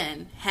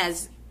Ethan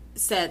has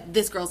said,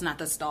 this girl's not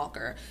the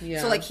stalker. Yeah.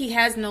 So, he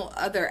has no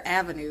other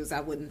avenues, I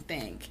wouldn't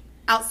think,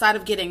 outside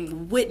of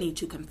getting Whitney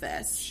to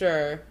confess.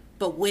 Sure.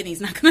 But Whitney's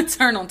not going to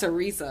turn on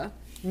Teresa.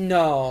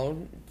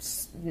 No.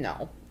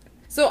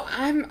 So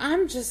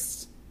I'm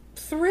just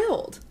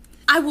thrilled.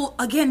 I will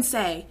again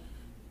say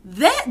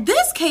that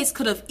this case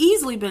could have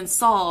easily been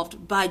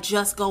solved by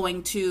just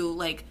going to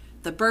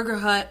the Burger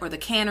Hut or the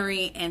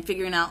cannery and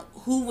figuring out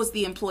who was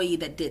the employee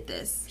that did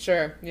this.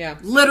 Sure, yeah.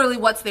 Literally,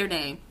 what's their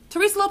name?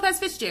 Teresa Lopez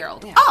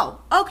Fitzgerald. Yeah.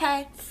 Oh,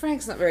 okay.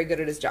 Frank's not very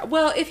good at his job.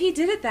 Well, if he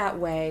did it that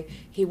way,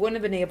 he wouldn't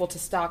have been able to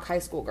stalk high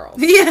school girls.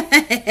 Yeah.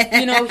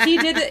 He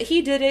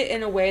did it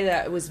in a way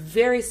that was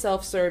very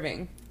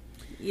self-serving.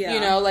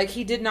 Yeah.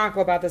 He did not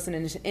go about this in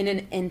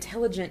an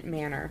intelligent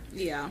manner.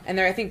 Yeah. And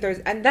I think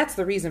and that's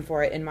the reason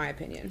for it, in my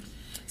opinion.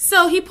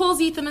 So he pulls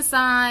Ethan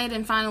aside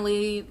and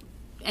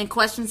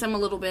questions him a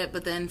little bit,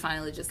 but then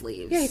finally just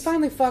leaves. Yeah, he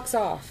finally fucks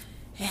off.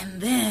 And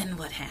then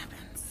what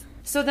happens?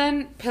 So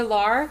then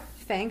Pilar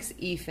thanks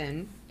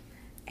Ethan,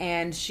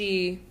 and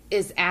she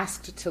is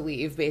asked to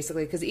leave,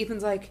 basically, because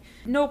Ethan's like,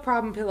 no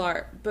problem,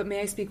 Pilar, but may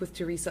I speak with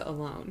Teresa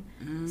alone?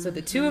 Mm-hmm. So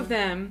the two of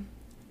them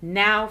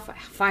now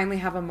finally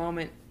have a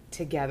moment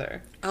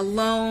together.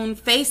 Alone,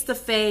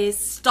 face-to-face,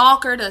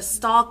 stalker to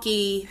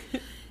stalky.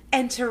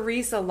 And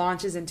Teresa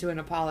launches into an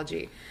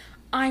apology.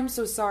 I'm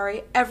so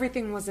sorry.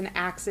 Everything was an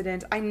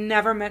accident. I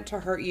never meant to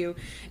hurt you.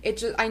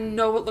 I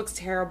know it looks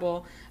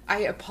terrible. I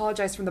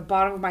apologize from the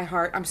bottom of my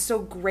heart. I'm so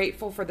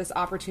grateful for this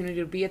opportunity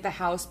to be at the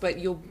house, but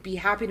you'll be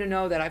happy to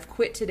know that I've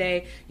quit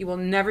today. You will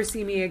never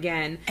see me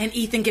again. And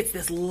Ethan gets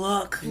this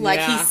look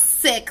he's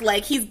sick,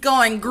 he's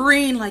going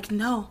green,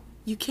 no,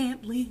 you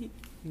can't leave.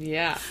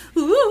 Yeah.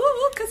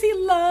 Ooh, because he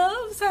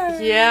loves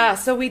her. Yeah,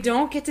 so we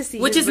don't get to see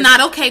Which is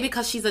not okay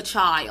because she's a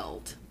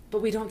child.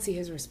 But we don't see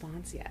his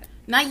response yet.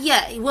 Not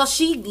yet. Well,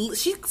 she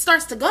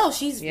starts to go.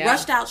 She's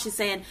rushed out. She's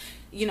saying,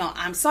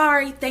 I'm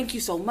sorry. Thank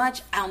you so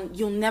much.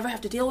 You'll never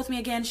have to deal with me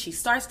again. She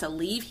starts to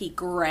leave. He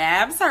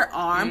grabs her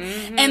arm.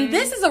 Mm-hmm. And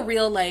this is a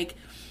real,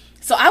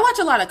 so I watch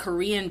a lot of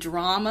Korean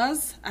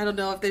dramas. I don't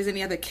know if there's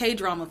any other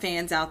K-drama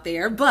fans out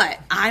there, but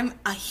I'm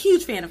a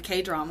huge fan of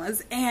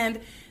K-dramas.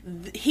 And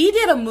he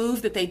did a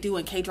move that they do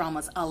in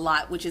K-dramas a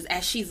lot, which is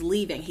as she's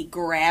leaving, he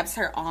grabs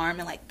her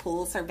arm and,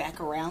 pulls her back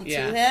around to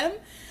him.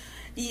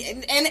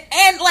 And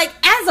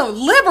as a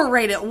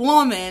liberated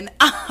woman,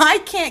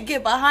 I can't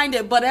get behind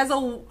it. But as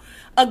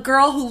a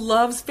girl who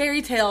loves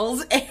fairy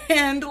tales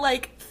and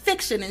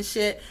fiction and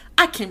shit,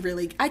 I can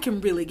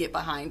really get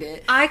behind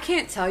it. I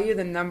can't tell you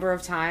the number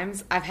of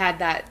times I've had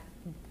that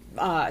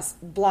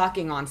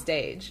blocking on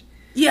stage.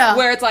 Yeah.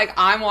 Where it's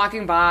I'm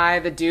walking by,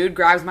 the dude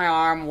grabs my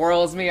arm,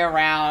 whirls me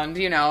around,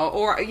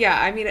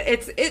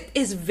 it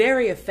is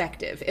very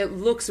effective. It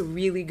looks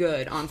really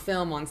good on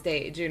film, on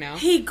stage,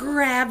 He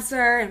grabs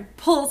her and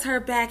pulls her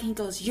back and he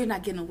goes, you're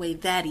not getting away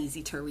that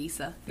easy,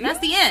 Teresa. And that's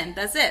the end.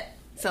 That's it.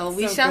 So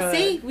we shall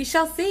see. We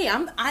shall see.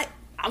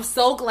 I'm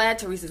so glad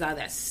Teresa's out of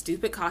that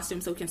stupid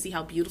costume so we can see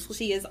how beautiful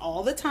she is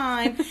all the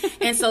time.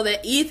 And so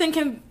that Ethan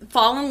can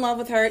fall in love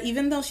with her,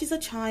 even though she's a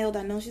child.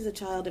 I know she's a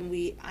child, and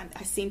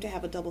I seem to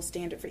have a double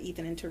standard for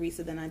Ethan and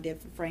Teresa than I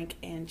did for Frank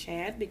and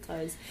Chad,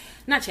 because...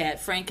 Not Chad,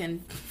 Frank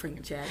and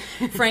Chad.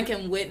 Frank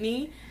and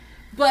Whitney.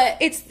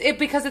 But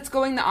because it's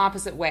going the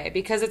opposite way.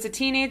 Because it's a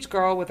teenage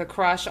girl with a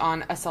crush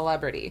on a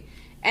celebrity.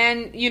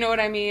 And you know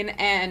what I mean?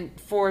 And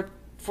for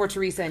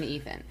Teresa and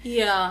Ethan.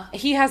 Yeah.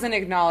 He hasn't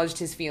acknowledged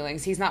his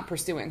feelings. He's not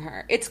pursuing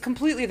her. It's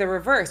completely the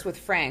reverse with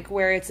Frank,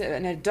 where it's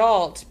an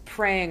adult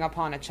preying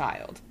upon a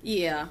child.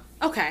 Yeah.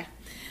 Okay.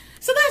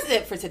 So that's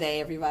it for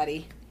today,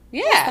 everybody.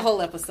 Yeah. That's the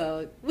whole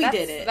episode. We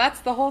did it. That's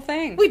the whole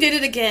thing. We did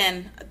it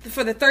again.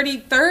 For the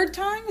 33rd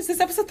time? Is this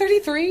episode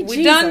 33?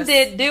 We done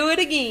did do it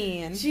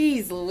again.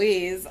 Jeez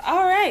Louise.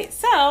 All right.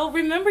 So,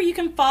 remember you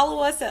can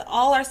follow us at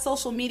all our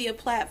social media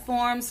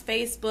platforms,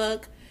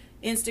 Facebook,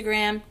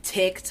 Instagram,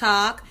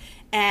 TikTok,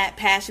 at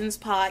Passions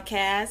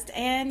Podcast.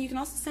 And you can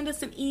also send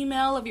us an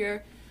email of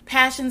your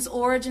Passions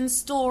origin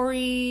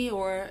story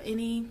or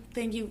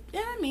anything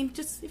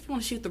just if you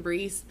want to shoot the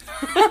breeze.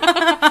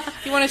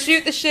 If you want to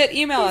shoot the shit,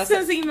 email us.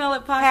 Send us email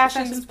at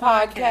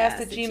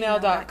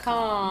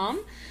passionspodcast@gmail.com.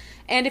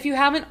 And if you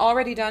haven't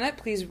already done it,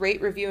 please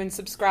rate, review, and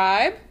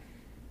subscribe.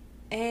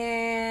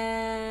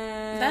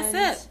 And that's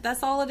it.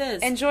 That's all it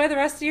is. Enjoy the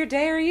rest of your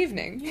day or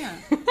evening. Yeah.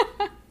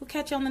 We'll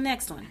catch you on the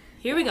next one.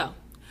 Here we go.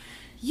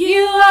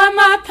 You are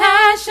my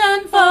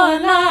passion for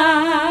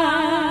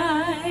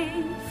life.